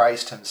object,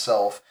 Christ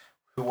Himself.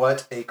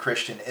 What a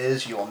Christian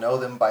is, you'll know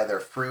them by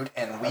their fruit,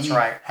 and we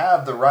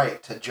have the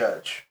right to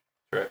judge.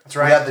 That's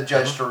right. We have the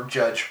judge to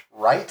judge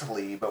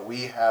rightly, but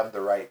we have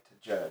the right to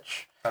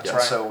judge. That's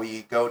right. So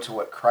we go to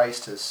what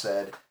Christ has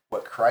said,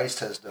 what Christ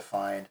has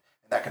defined,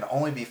 and that can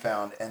only be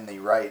found in the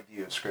right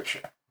view of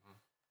Scripture.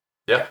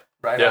 Yeah.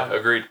 Right. Yeah. On.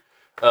 Agreed.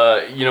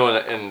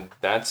 And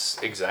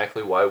that's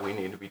exactly why we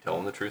need to be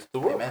telling the truth to the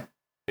world. Amen.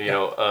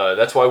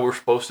 That's why we're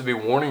supposed to be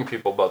warning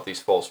people about these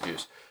false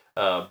views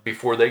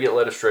before they get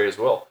led astray as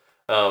well.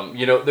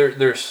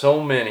 There's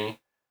so many,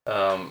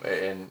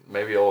 and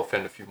maybe I'll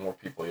offend a few more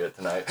people yet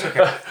tonight.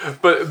 Okay.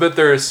 but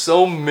there is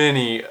so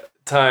many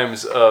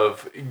times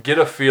of get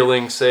a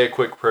feeling, say a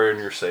quick prayer, and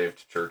you're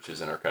saved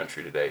churches in our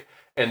country today.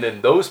 And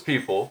then those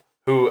people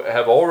who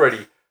have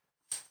already,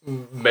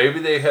 maybe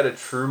they had a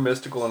true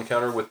mystical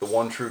encounter with the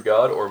one true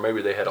God, or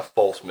maybe they had a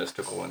false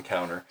mystical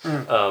encounter.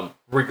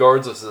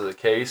 Regardless of the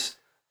case,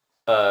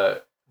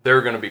 they're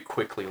going to be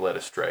quickly led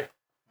astray.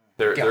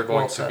 They're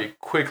going to be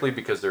quickly,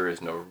 because there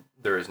is no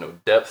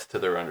depth to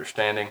their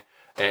understanding,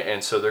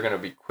 and so they're going to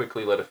be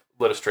quickly led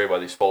astray by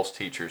these false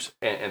teachers,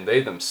 and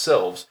they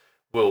themselves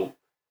will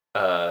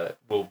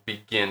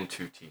begin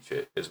to teach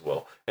it as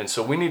well. And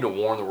so we need to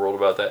warn the world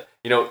about that.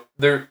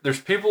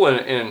 There's people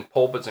in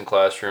pulpits and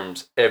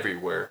classrooms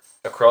everywhere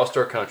across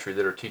our country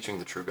that are teaching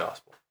the true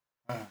gospel.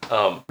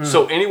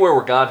 So anywhere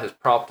where God has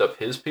propped up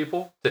his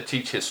people to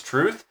teach his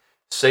truth,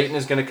 Satan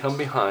is going to come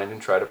behind and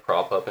try to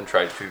prop up and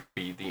try to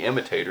be the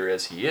imitator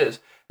as he is,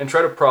 and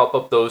try to prop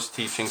up those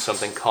teaching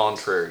something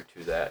contrary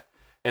to that.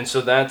 And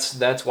so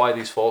that's why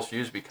these false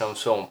views become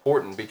so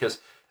important, because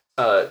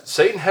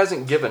Satan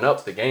hasn't given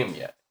up the game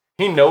yet.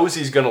 He knows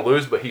he's going to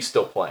lose, but he's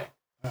still playing.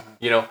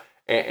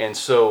 And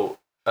so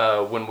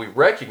when we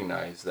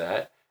recognize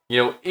that,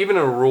 even in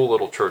a rural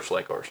little church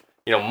like ours,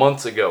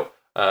 months ago,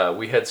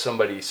 we had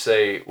somebody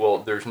say, well,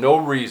 there's no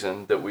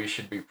reason that we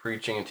should be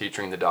preaching and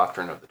teaching the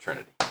doctrine of the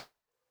Trinity.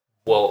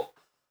 Well,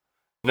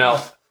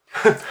 now,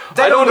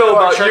 I don't know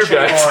about you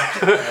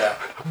guys,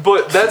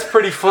 but that's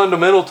pretty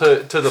fundamental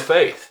to the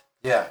faith.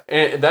 Yeah.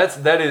 And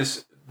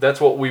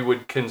that's what we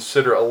would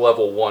consider a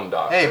level 1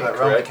 doctrine. Hey, but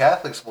Roman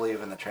Catholics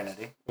believe in the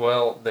Trinity.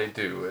 Well, they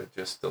do. It's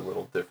just a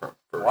little different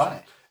version.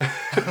 Why?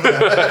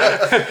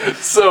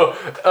 So,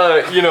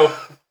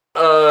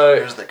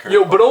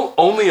 but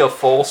only a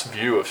false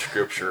view of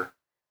Scripture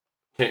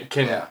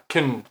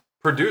can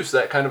produce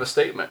that kind of a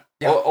statement.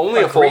 Yeah. Well,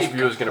 only a false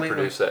view is going to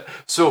produce that.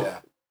 So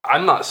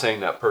I'm not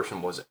saying that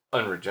person was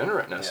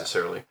unregenerate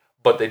necessarily,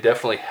 but they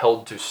definitely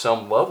held to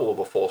some level of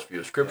a false view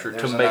of Scripture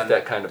to make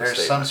that kind of a statement.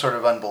 There's some sort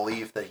of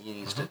unbelief that he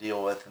needs to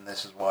deal with, and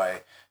this is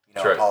why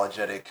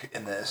apologetic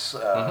in this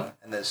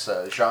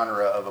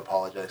genre of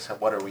apologetics,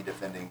 what are we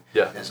defending,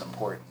 is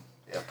important.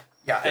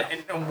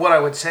 And what I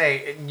would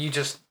say, you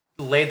just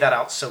laid that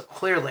out so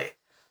clearly.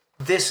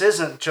 This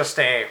isn't just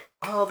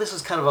this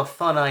is kind of a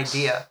fun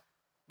idea.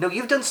 No,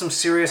 you've done some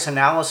serious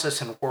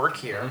analysis and work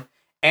here,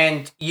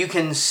 and you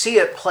can see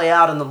it play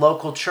out in the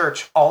local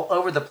church all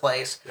over the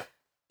place,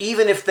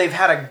 even if they've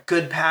had a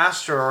good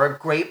pastor or a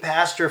great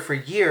pastor for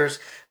years,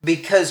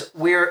 because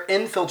we're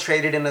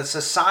infiltrated in a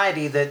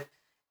society that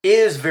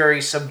is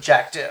very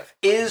subjective,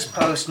 is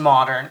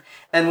postmodern,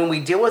 and when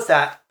we deal with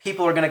that,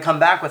 people are going to come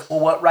back with,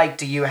 well, what right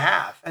do you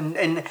have?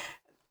 And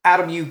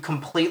Adam, you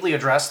completely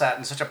addressed that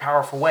in such a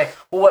powerful way.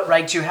 Well, what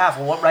right do you have?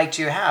 Well, what right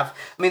do you have?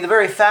 I mean, the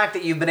very fact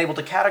that you've been able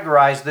to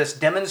categorize this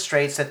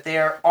demonstrates that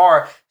there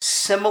are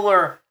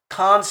similar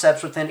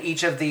concepts within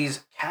each of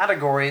these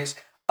categories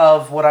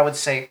of what I would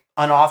say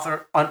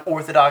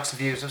unorthodox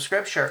views of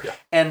Scripture. Yeah.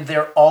 And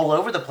they're all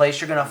over the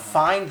place. You're going to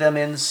find them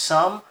in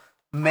some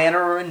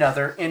manner or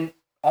another in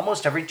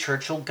almost every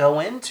church you'll go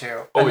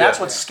into. And that's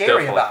what's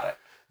scary about it.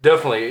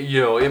 Definitely.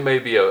 It may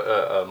be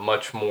a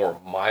much more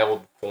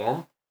mild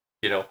form.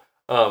 It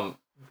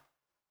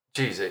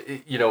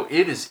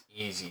is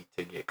easy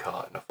to get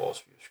caught in a false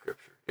view of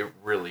Scripture. It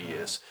really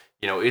is.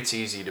 It's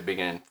easy to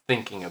begin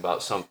thinking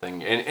about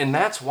something. And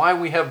that's why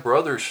we have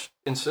brothers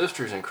and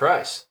sisters in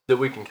Christ that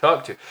we can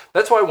talk to.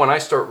 That's why when I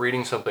start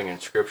reading something in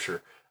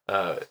Scripture,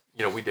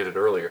 we did it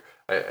earlier,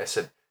 I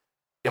said,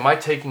 am I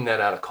taking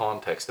that out of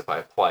context if I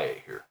apply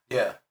it here?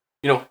 Yeah.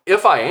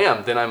 If I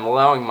am, then I'm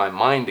allowing my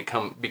mind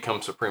to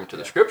become supreme to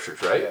the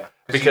Scriptures, right? Yeah.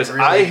 Because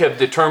I have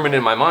determined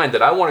in my mind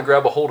that I want to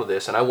grab a hold of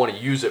this and I want to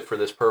use it for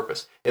this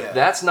purpose. If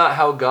that's not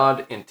how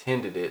God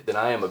intended it, then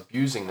I am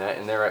abusing that,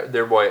 and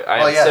thereby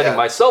I am setting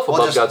myself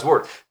above God's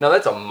Word. Now,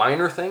 that's a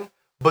minor thing,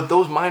 but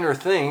those minor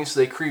things,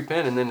 they creep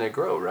in and then they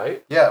grow,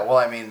 right? Yeah, well,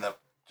 I mean,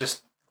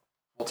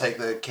 we'll take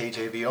the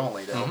KJV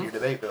only to help your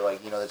debate, but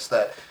it's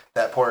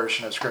that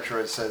portion of Scripture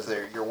where it says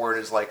that your word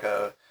is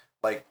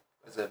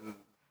is it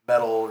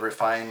metal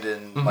refined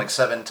in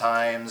 7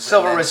 times.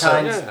 Silver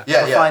refined,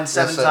 refined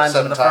 7 times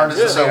in the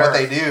furnace. So what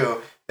they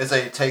do is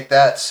they take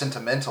that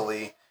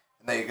sentimentally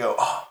and they go,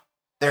 oh,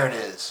 there it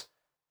is.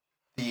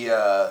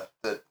 The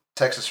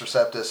Texas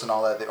Receptus and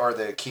all that, or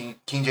the King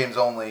James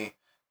only,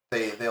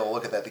 they'll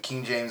look at that. The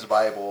King James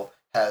Bible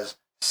has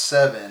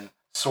 7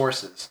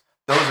 sources.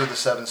 Those are the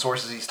 7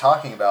 sources he's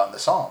talking about in the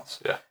Psalms.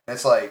 Yeah. And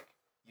it's like,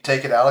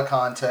 take it out of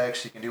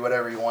context. You can do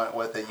whatever you want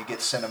with it. You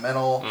get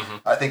sentimental.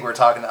 I think we're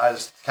talking. I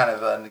was kind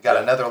of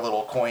got another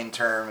little coin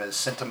term is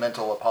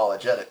sentimental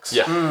apologetics.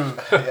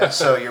 Yeah.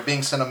 So you're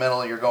being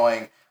sentimental. You're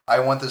going, I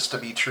want this to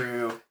be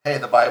true. Hey,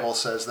 the Bible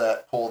says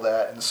that. Pull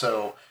that. And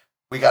so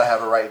we got to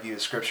have a right view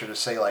of Scripture to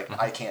say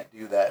I can't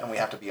do that, and we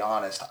have to be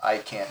honest. I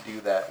can't do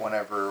that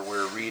whenever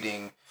we're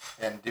reading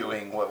and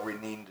doing what we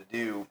need to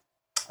do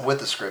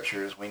with the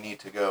Scriptures. We need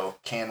to go,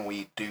 can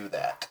we do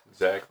that?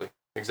 Exactly.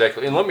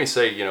 And let me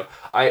say,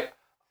 I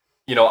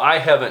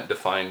haven't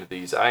defined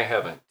these. I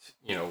haven't,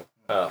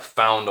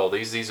 found all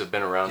these. These have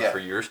been around Yeah. for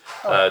years.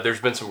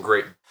 There's been some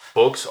great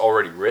books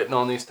already written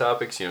on these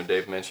topics. You know,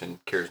 Dave mentioned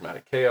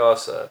Charismatic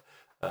Chaos,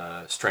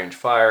 Strange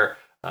Fire.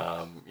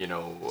 You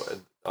know,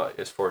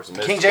 as far as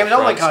the King James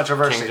Only fronts,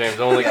 Controversy. King James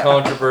Only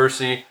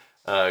Controversy.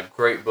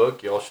 Great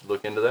book. Y'all should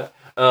look into that.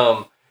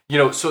 You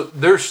know, so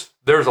there's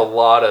a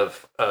lot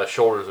of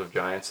shoulders of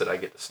giants that I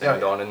get to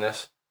stand on in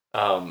this.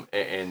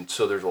 And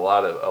so there's a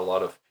lot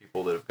of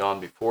people that have gone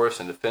before us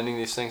in defending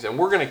these things, and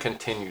we're going to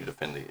continue to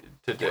defend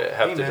to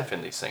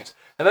defend these things.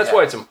 And that's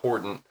why it's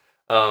important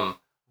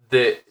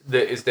that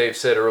as Dave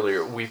said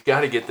earlier, we've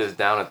got to get this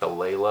down at the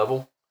lay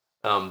level.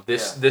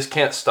 This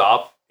can't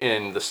stop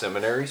in the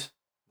seminaries.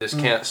 This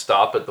can't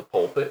stop at the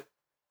pulpit.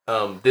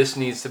 This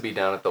needs to be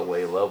down at the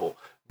lay level,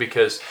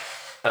 because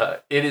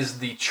it is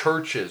the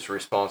church's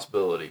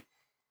responsibility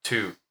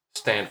to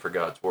stand for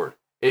God's word.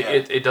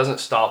 It doesn't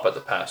stop at the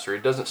pastor.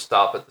 It doesn't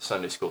stop at the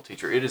Sunday school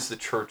teacher. It is the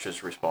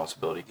church's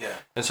responsibility. Yeah.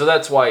 And so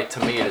that's why,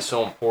 to me, it is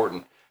so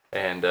important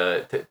and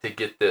to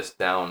get this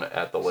down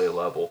at the lay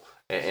level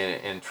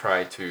and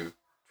try to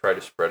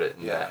spread it.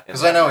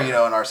 Because I know, you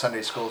know, in our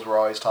Sunday schools, we're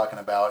always talking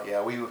about,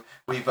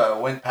 we've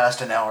went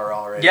past an hour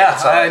already. Yeah,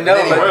 so, I know,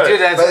 anyway, but dude,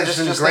 that's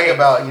just great. think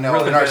about, you know,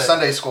 Really in our good.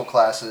 Sunday school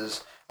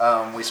classes,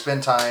 we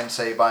spend time,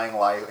 say, buying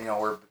life. You know,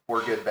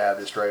 we're Good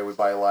Baptist, right? We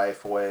buy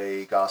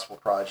Lifeway, Gospel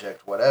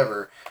Project,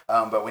 whatever.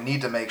 But we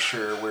need to make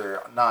sure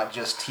we're not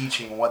just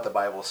teaching what the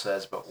Bible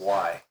says, but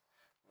why.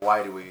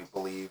 Why do we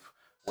believe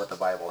what the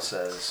Bible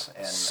says,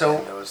 and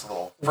those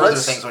little further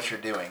things what you're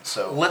doing.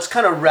 So let's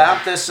kind of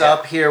wrap this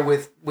up here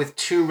with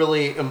two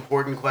really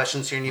important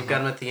questions here, and you've got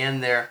them at the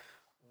end there.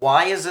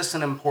 Why is this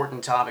an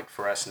important topic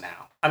for us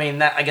now? I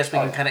mean, I guess we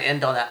can kind of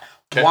end on that.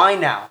 Okay. Why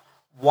now?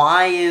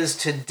 Why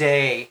is this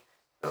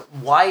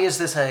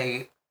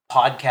a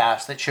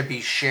podcast that should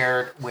be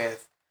shared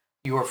with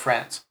your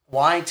friends?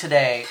 Why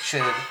today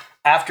should,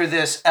 after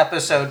this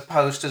episode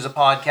post as a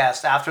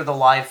podcast, after the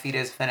live feed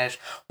is finished,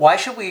 why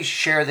should we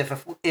share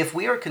this? If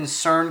we are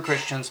concerned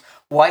Christians,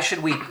 why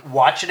should we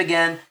watch it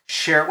again,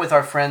 share it with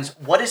our friends?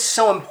 What is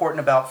so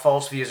important about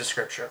false views of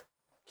Scripture?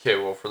 Okay,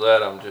 well, for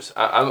that, I'm just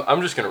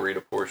going to read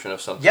a portion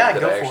of something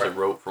that I actually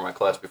wrote for my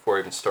class before I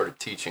even started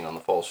teaching on the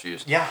false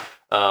views. Yeah.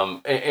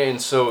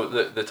 And so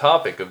the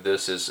topic of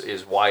this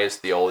is why is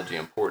theology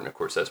important? Of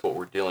course, that's what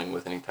we're dealing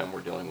with anytime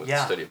we're dealing with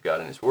the study of God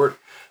and His Word.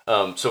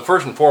 So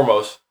first and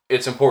foremost,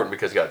 it's important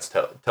because God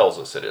tells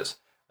us it is.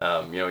 You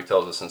know, He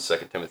tells us in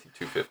 2 Timothy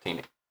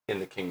 2:15 in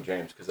the King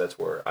James, because that's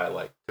where I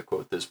like to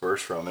quote this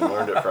verse from and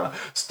learned it from.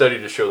 Study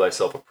to show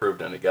thyself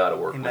approved unto God, a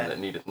workman that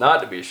needeth not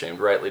to be ashamed,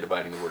 rightly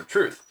dividing the word of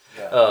truth.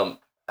 Yeah.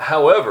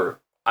 However,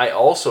 I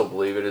also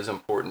believe it is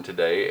important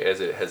today, as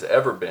it has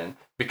ever been,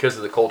 because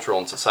of the cultural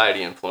and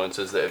society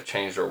influences that have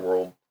changed our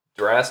world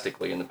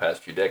drastically in the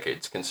past few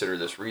decades. Consider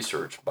this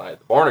research by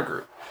the Barna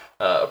Group.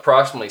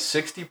 Approximately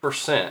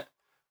 60%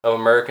 of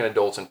American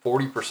adults and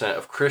 40%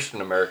 of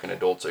Christian American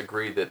adults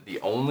agree that the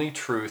only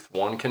truth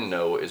one can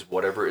know is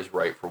whatever is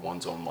right for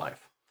one's own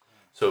life.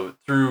 So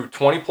through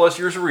 20 plus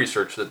years of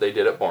research that they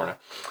did at Barna,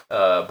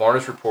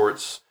 Barna's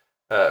reports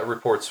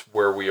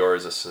where we are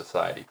as a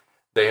society.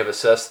 They have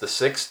assessed the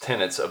 6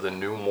 tenets of the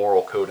new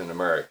moral code in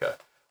America.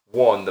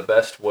 1, the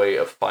best way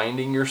of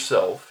finding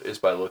yourself is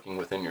by looking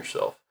within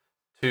yourself.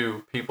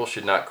 2, people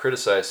should not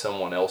criticize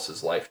someone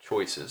else's life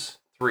choices.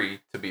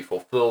 3, to be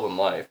fulfilled in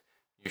life,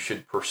 you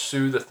should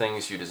pursue the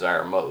things you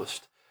desire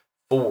most.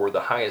 4,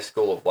 the highest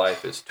goal of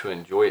life is to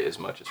enjoy it as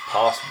much as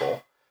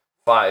possible.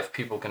 5,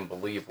 people can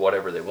believe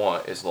whatever they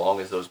want as long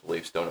as those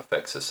beliefs don't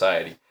affect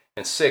society.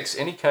 And 6,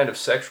 any kind of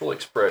sexual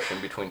expression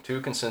between 2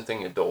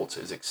 consenting adults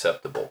is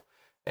acceptable.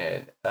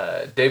 And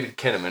David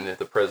Kinnaman,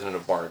 the president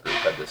of Barna Group,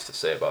 had this to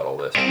say about all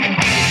this. The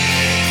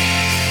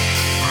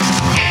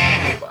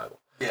Bible.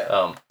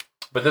 Yeah.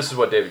 But this is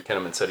what David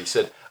Kinnaman said. He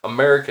said,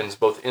 Americans,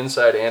 both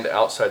inside and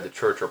outside the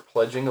church, are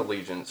pledging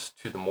allegiance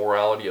to the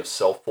morality of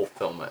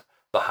self-fulfillment.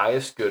 The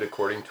highest good,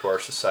 according to our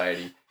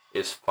society,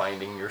 is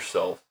finding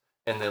yourself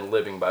and then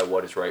living by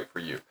what is right for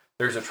you.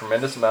 There's a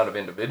tremendous amount of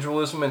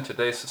individualism in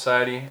today's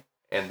society,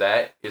 and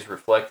that is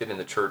reflected in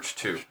the church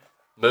too.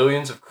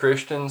 Millions of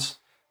Christians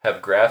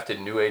have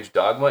grafted New Age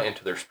dogma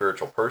into their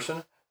spiritual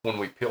person. When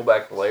we peel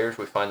back the layers,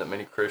 we find that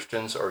many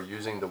Christians are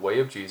using the way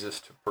of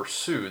Jesus to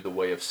pursue the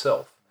way of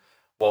self.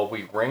 While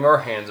we wring our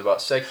hands about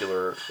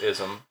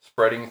secularism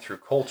spreading through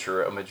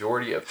culture, a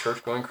majority of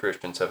church-going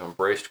Christians have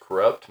embraced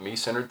corrupt,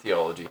 me-centered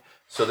theology,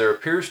 so there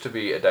appears to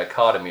be a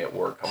dichotomy at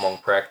work among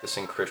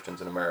practicing Christians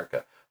in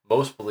America.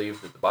 Most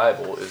believe that the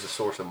Bible is a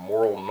source of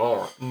moral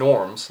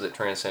norms that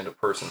transcend a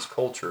person's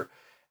culture,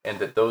 and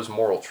that those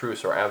moral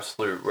truths are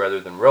absolute rather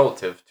than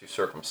relative to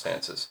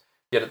circumstances.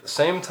 Yet at the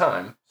same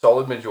time,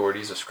 solid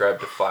majorities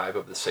ascribe to 5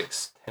 of the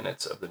 6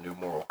 tenets of the new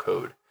moral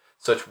code.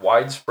 Such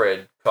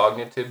widespread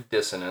cognitive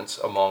dissonance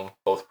among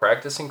both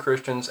practicing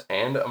Christians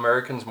and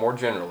Americans more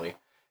generally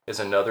is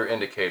another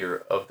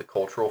indicator of the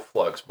cultural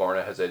flux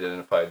Barna has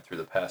identified through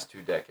the past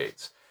 2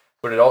 decades.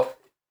 But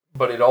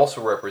it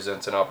also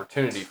represents an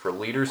opportunity for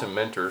leaders and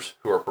mentors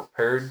who are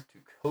prepared to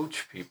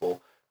coach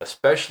people,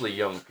 especially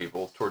young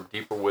people, toward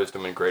deeper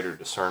wisdom and greater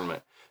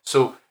discernment.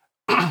 So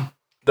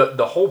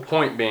the whole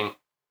point being,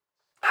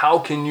 how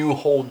can you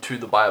hold to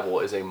the Bible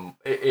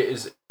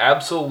is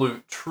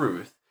absolute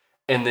truth,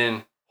 and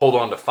then hold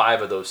on to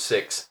 5 of those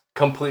 6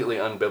 completely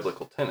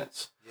unbiblical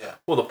tenets? Yeah.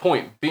 Well, the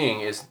point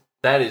being is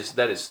that is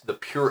the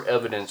pure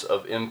evidence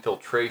of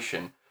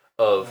infiltration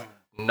of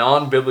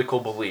non-biblical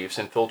beliefs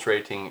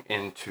infiltrating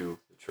into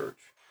the church.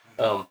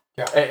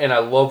 And I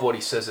love what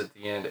he says at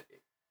the end.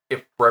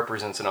 It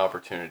represents an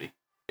opportunity.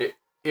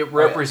 It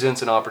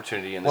represents an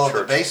opportunity in the church.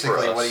 Well,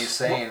 basically for us. what he's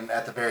saying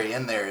at the very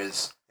end there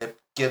is it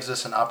gives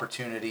us an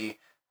opportunity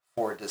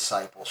for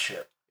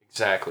discipleship.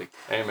 Exactly.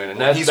 Amen. And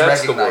that's he's the word.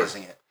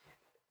 recognizing it.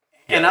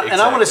 And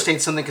I want to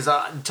state something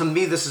because to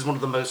me this is one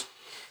of the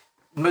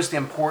most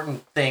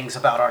important things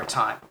about our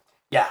time.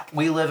 Yeah,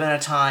 we live in a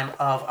time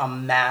of a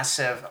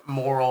massive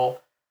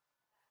moral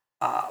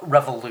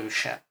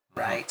revolution,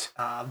 right?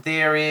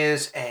 There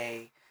is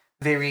a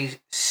very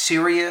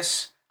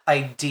serious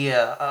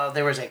idea.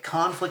 There is a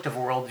conflict of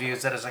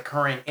worldviews that is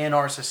occurring in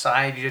our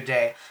society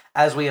today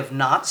as we have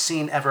not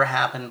seen ever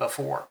happen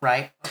before,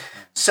 right?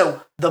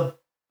 So the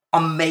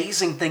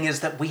amazing thing is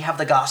that we have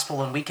the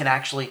gospel and we can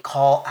actually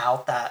call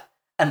out that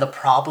and the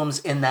problems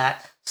in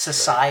that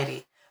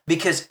society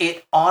because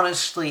it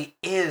honestly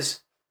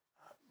is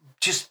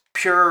just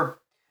pure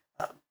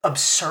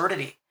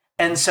absurdity.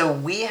 And so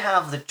we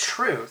have the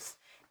truth,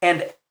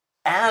 and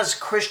as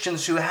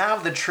Christians who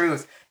have the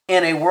truth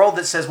in a world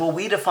that says, well,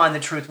 we define the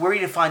truth, we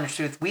define the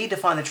truth,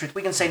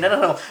 we can say,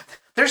 no,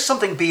 there's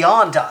something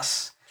beyond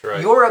us.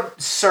 Right. You're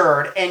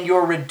absurd, and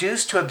you're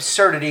reduced to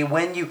absurdity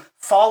when you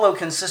follow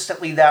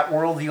consistently that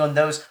worldview and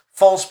those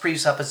false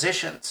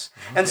presuppositions.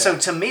 And so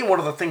to me, one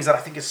of the things that I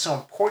think is so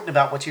important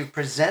about what you've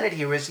presented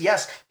here is,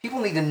 yes, people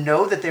need to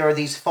know that there are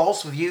these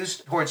false views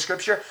towards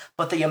Scripture,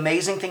 but the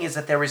amazing thing is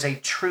that there is a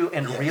true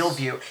and real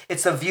view.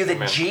 It's the view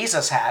that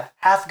Jesus had,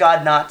 hath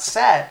God not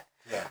said.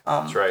 Yeah.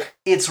 That's right.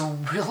 It's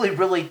really,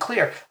 really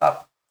clear.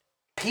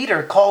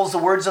 Peter calls the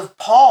words of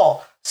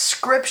Paul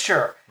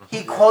Scripture.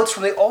 He quotes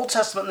from the Old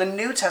Testament and the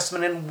New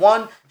Testament in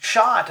one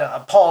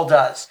shot, Paul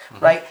does,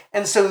 right?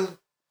 And so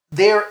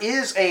there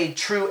is a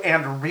true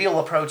and real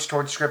approach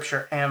towards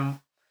Scripture, and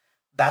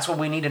that's what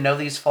we need to know,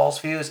 these false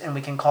views, and we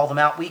can call them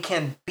out. We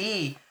can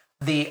be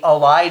the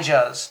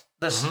Elijahs,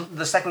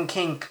 the second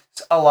king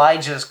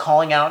Elijahs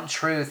calling out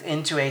truth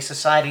into a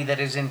society that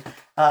is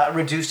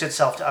reduced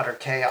itself to utter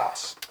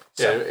chaos.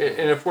 Yeah,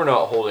 and if we're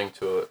not holding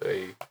to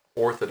a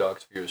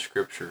orthodox view of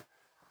Scripture,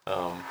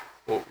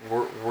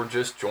 we're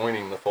just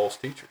joining the false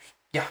teachers.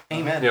 Yeah,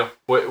 amen. You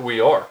know, we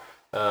are,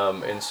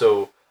 and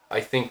so I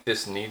think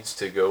this needs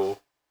to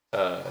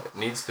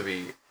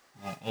be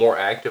more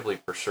actively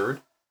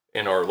pursued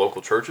in our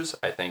local churches.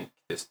 I think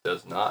this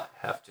does not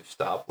have to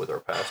stop with our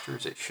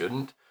pastors. It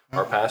shouldn't.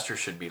 Our pastors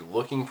should be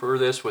looking for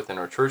this within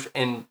our church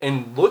and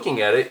looking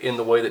at it in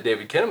the way that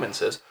David Kinnaman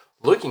says,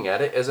 looking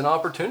at it as an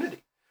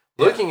opportunity.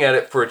 Looking at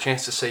it for a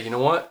chance to say, you know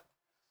what?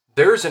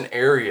 There's an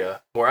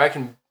area where I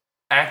can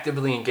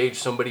actively engage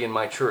somebody in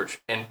my church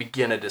and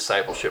begin a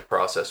discipleship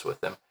process with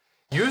them.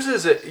 Use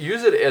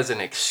it as an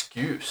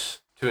excuse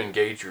to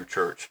engage your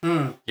church.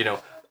 You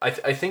know,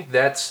 I think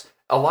that's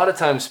a lot of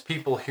times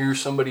people hear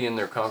somebody in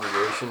their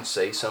congregation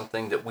say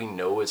something that we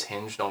know is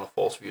hinged on a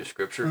false view of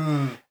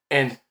Scripture,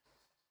 and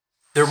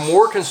they're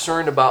more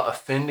concerned about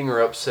offending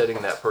or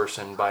upsetting that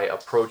person by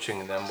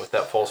approaching them with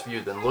that false view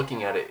than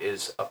looking at it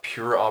as a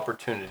pure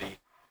opportunity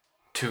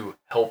to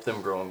help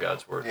them grow in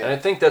God's Word. And I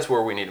think that's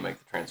where we need to make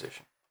the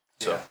transition.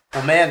 So.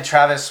 Well, man,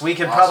 Travis, we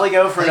could probably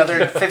go for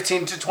another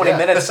 15 to 20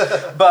 minutes,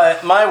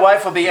 but my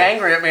wife will be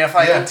angry at me if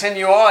I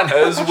continue on.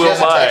 As will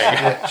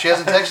mine. She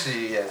hasn't texted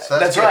you yet. So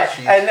that's right.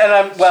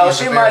 And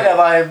she might have.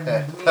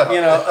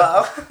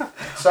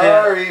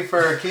 Sorry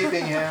for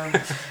keeping him.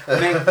 I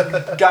mean,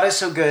 God is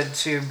so good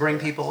to bring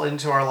people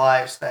into our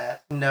lives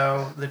that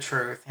know the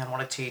truth and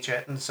want to teach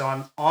it. And so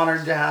I'm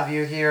honored to have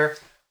you here.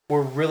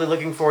 We're really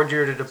looking forward to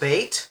your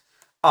debate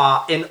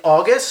in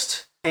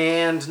August.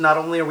 And not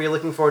only are we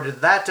looking forward to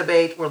that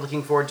debate, we're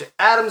looking forward to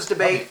Adam's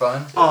debate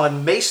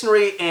on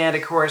masonry. And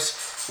of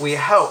course, we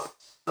hope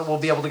that we'll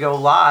be able to go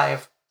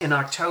live in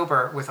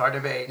October with our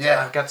debate.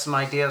 Yeah. I've got some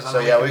ideas on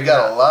so we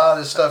got a lot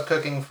of stuff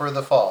cooking for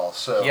the fall.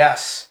 So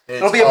yes.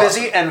 It'll be a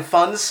busy and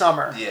fun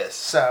summer. Yes.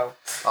 So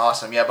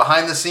awesome. Yeah,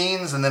 behind the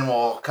senscenes, and then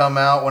we'll come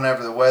out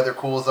whenever the weather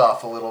cools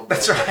off a little bit.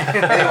 That's right.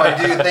 Anyway,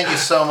 dude, thank you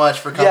so much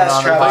for coming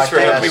on Travis, the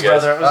podcast. thank you,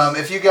 brother.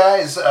 If you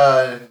guys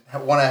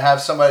want to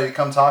have somebody to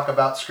come talk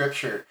about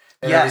Scripture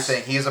and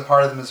everything, he is a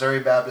part of the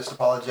Missouri Baptist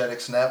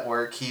Apologetics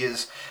Network. He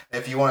is,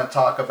 if you want to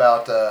talk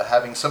about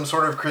having some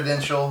sort of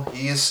credential,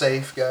 he is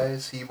safe,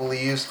 guys. He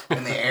believes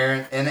in the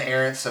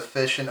inerrant,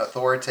 sufficient,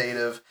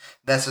 authoritative,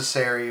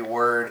 necessary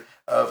Word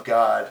of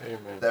God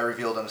that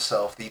revealed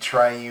Himself, the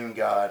triune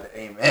God.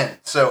 Amen.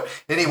 So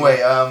anyway,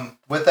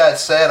 with that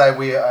said,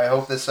 I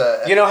hope this.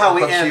 You know how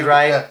we end,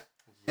 right?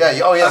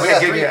 Yeah. Oh, yeah. We Okay,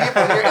 got good, 3 yeah.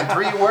 people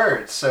here in 3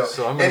 words. So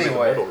I'm gonna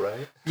anyway, be the middle,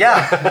 right?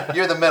 Yeah.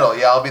 you're the middle.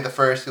 Yeah, I'll be the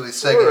first. You'll be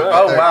second. Alright.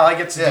 Oh third. wow, I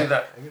get to Yeah. do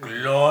that.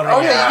 Gloria.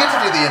 Oh yeah, you get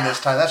to do the end this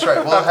time. That's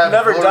right. We'll I've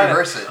never we'll done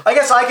reverse it. it. I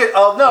guess I could.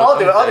 Oh no, I'll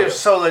do it. I'll do Deo.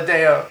 Solo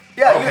Deo.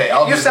 Yeah, Okay,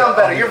 I'll you do sound that.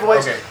 better. I'll Your do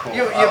voice. that. Okay, cool.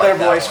 You I have like better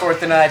that voice one. for it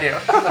than I do.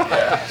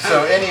 Yeah.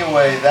 So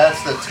anyway,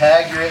 that's the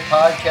Tag Your It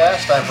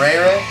podcast. I'm Ray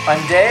Ray.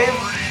 I'm Dave.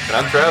 And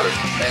I'm Travis.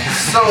 And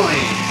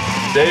Soli.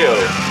 Deo.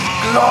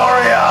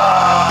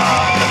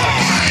 Gloria.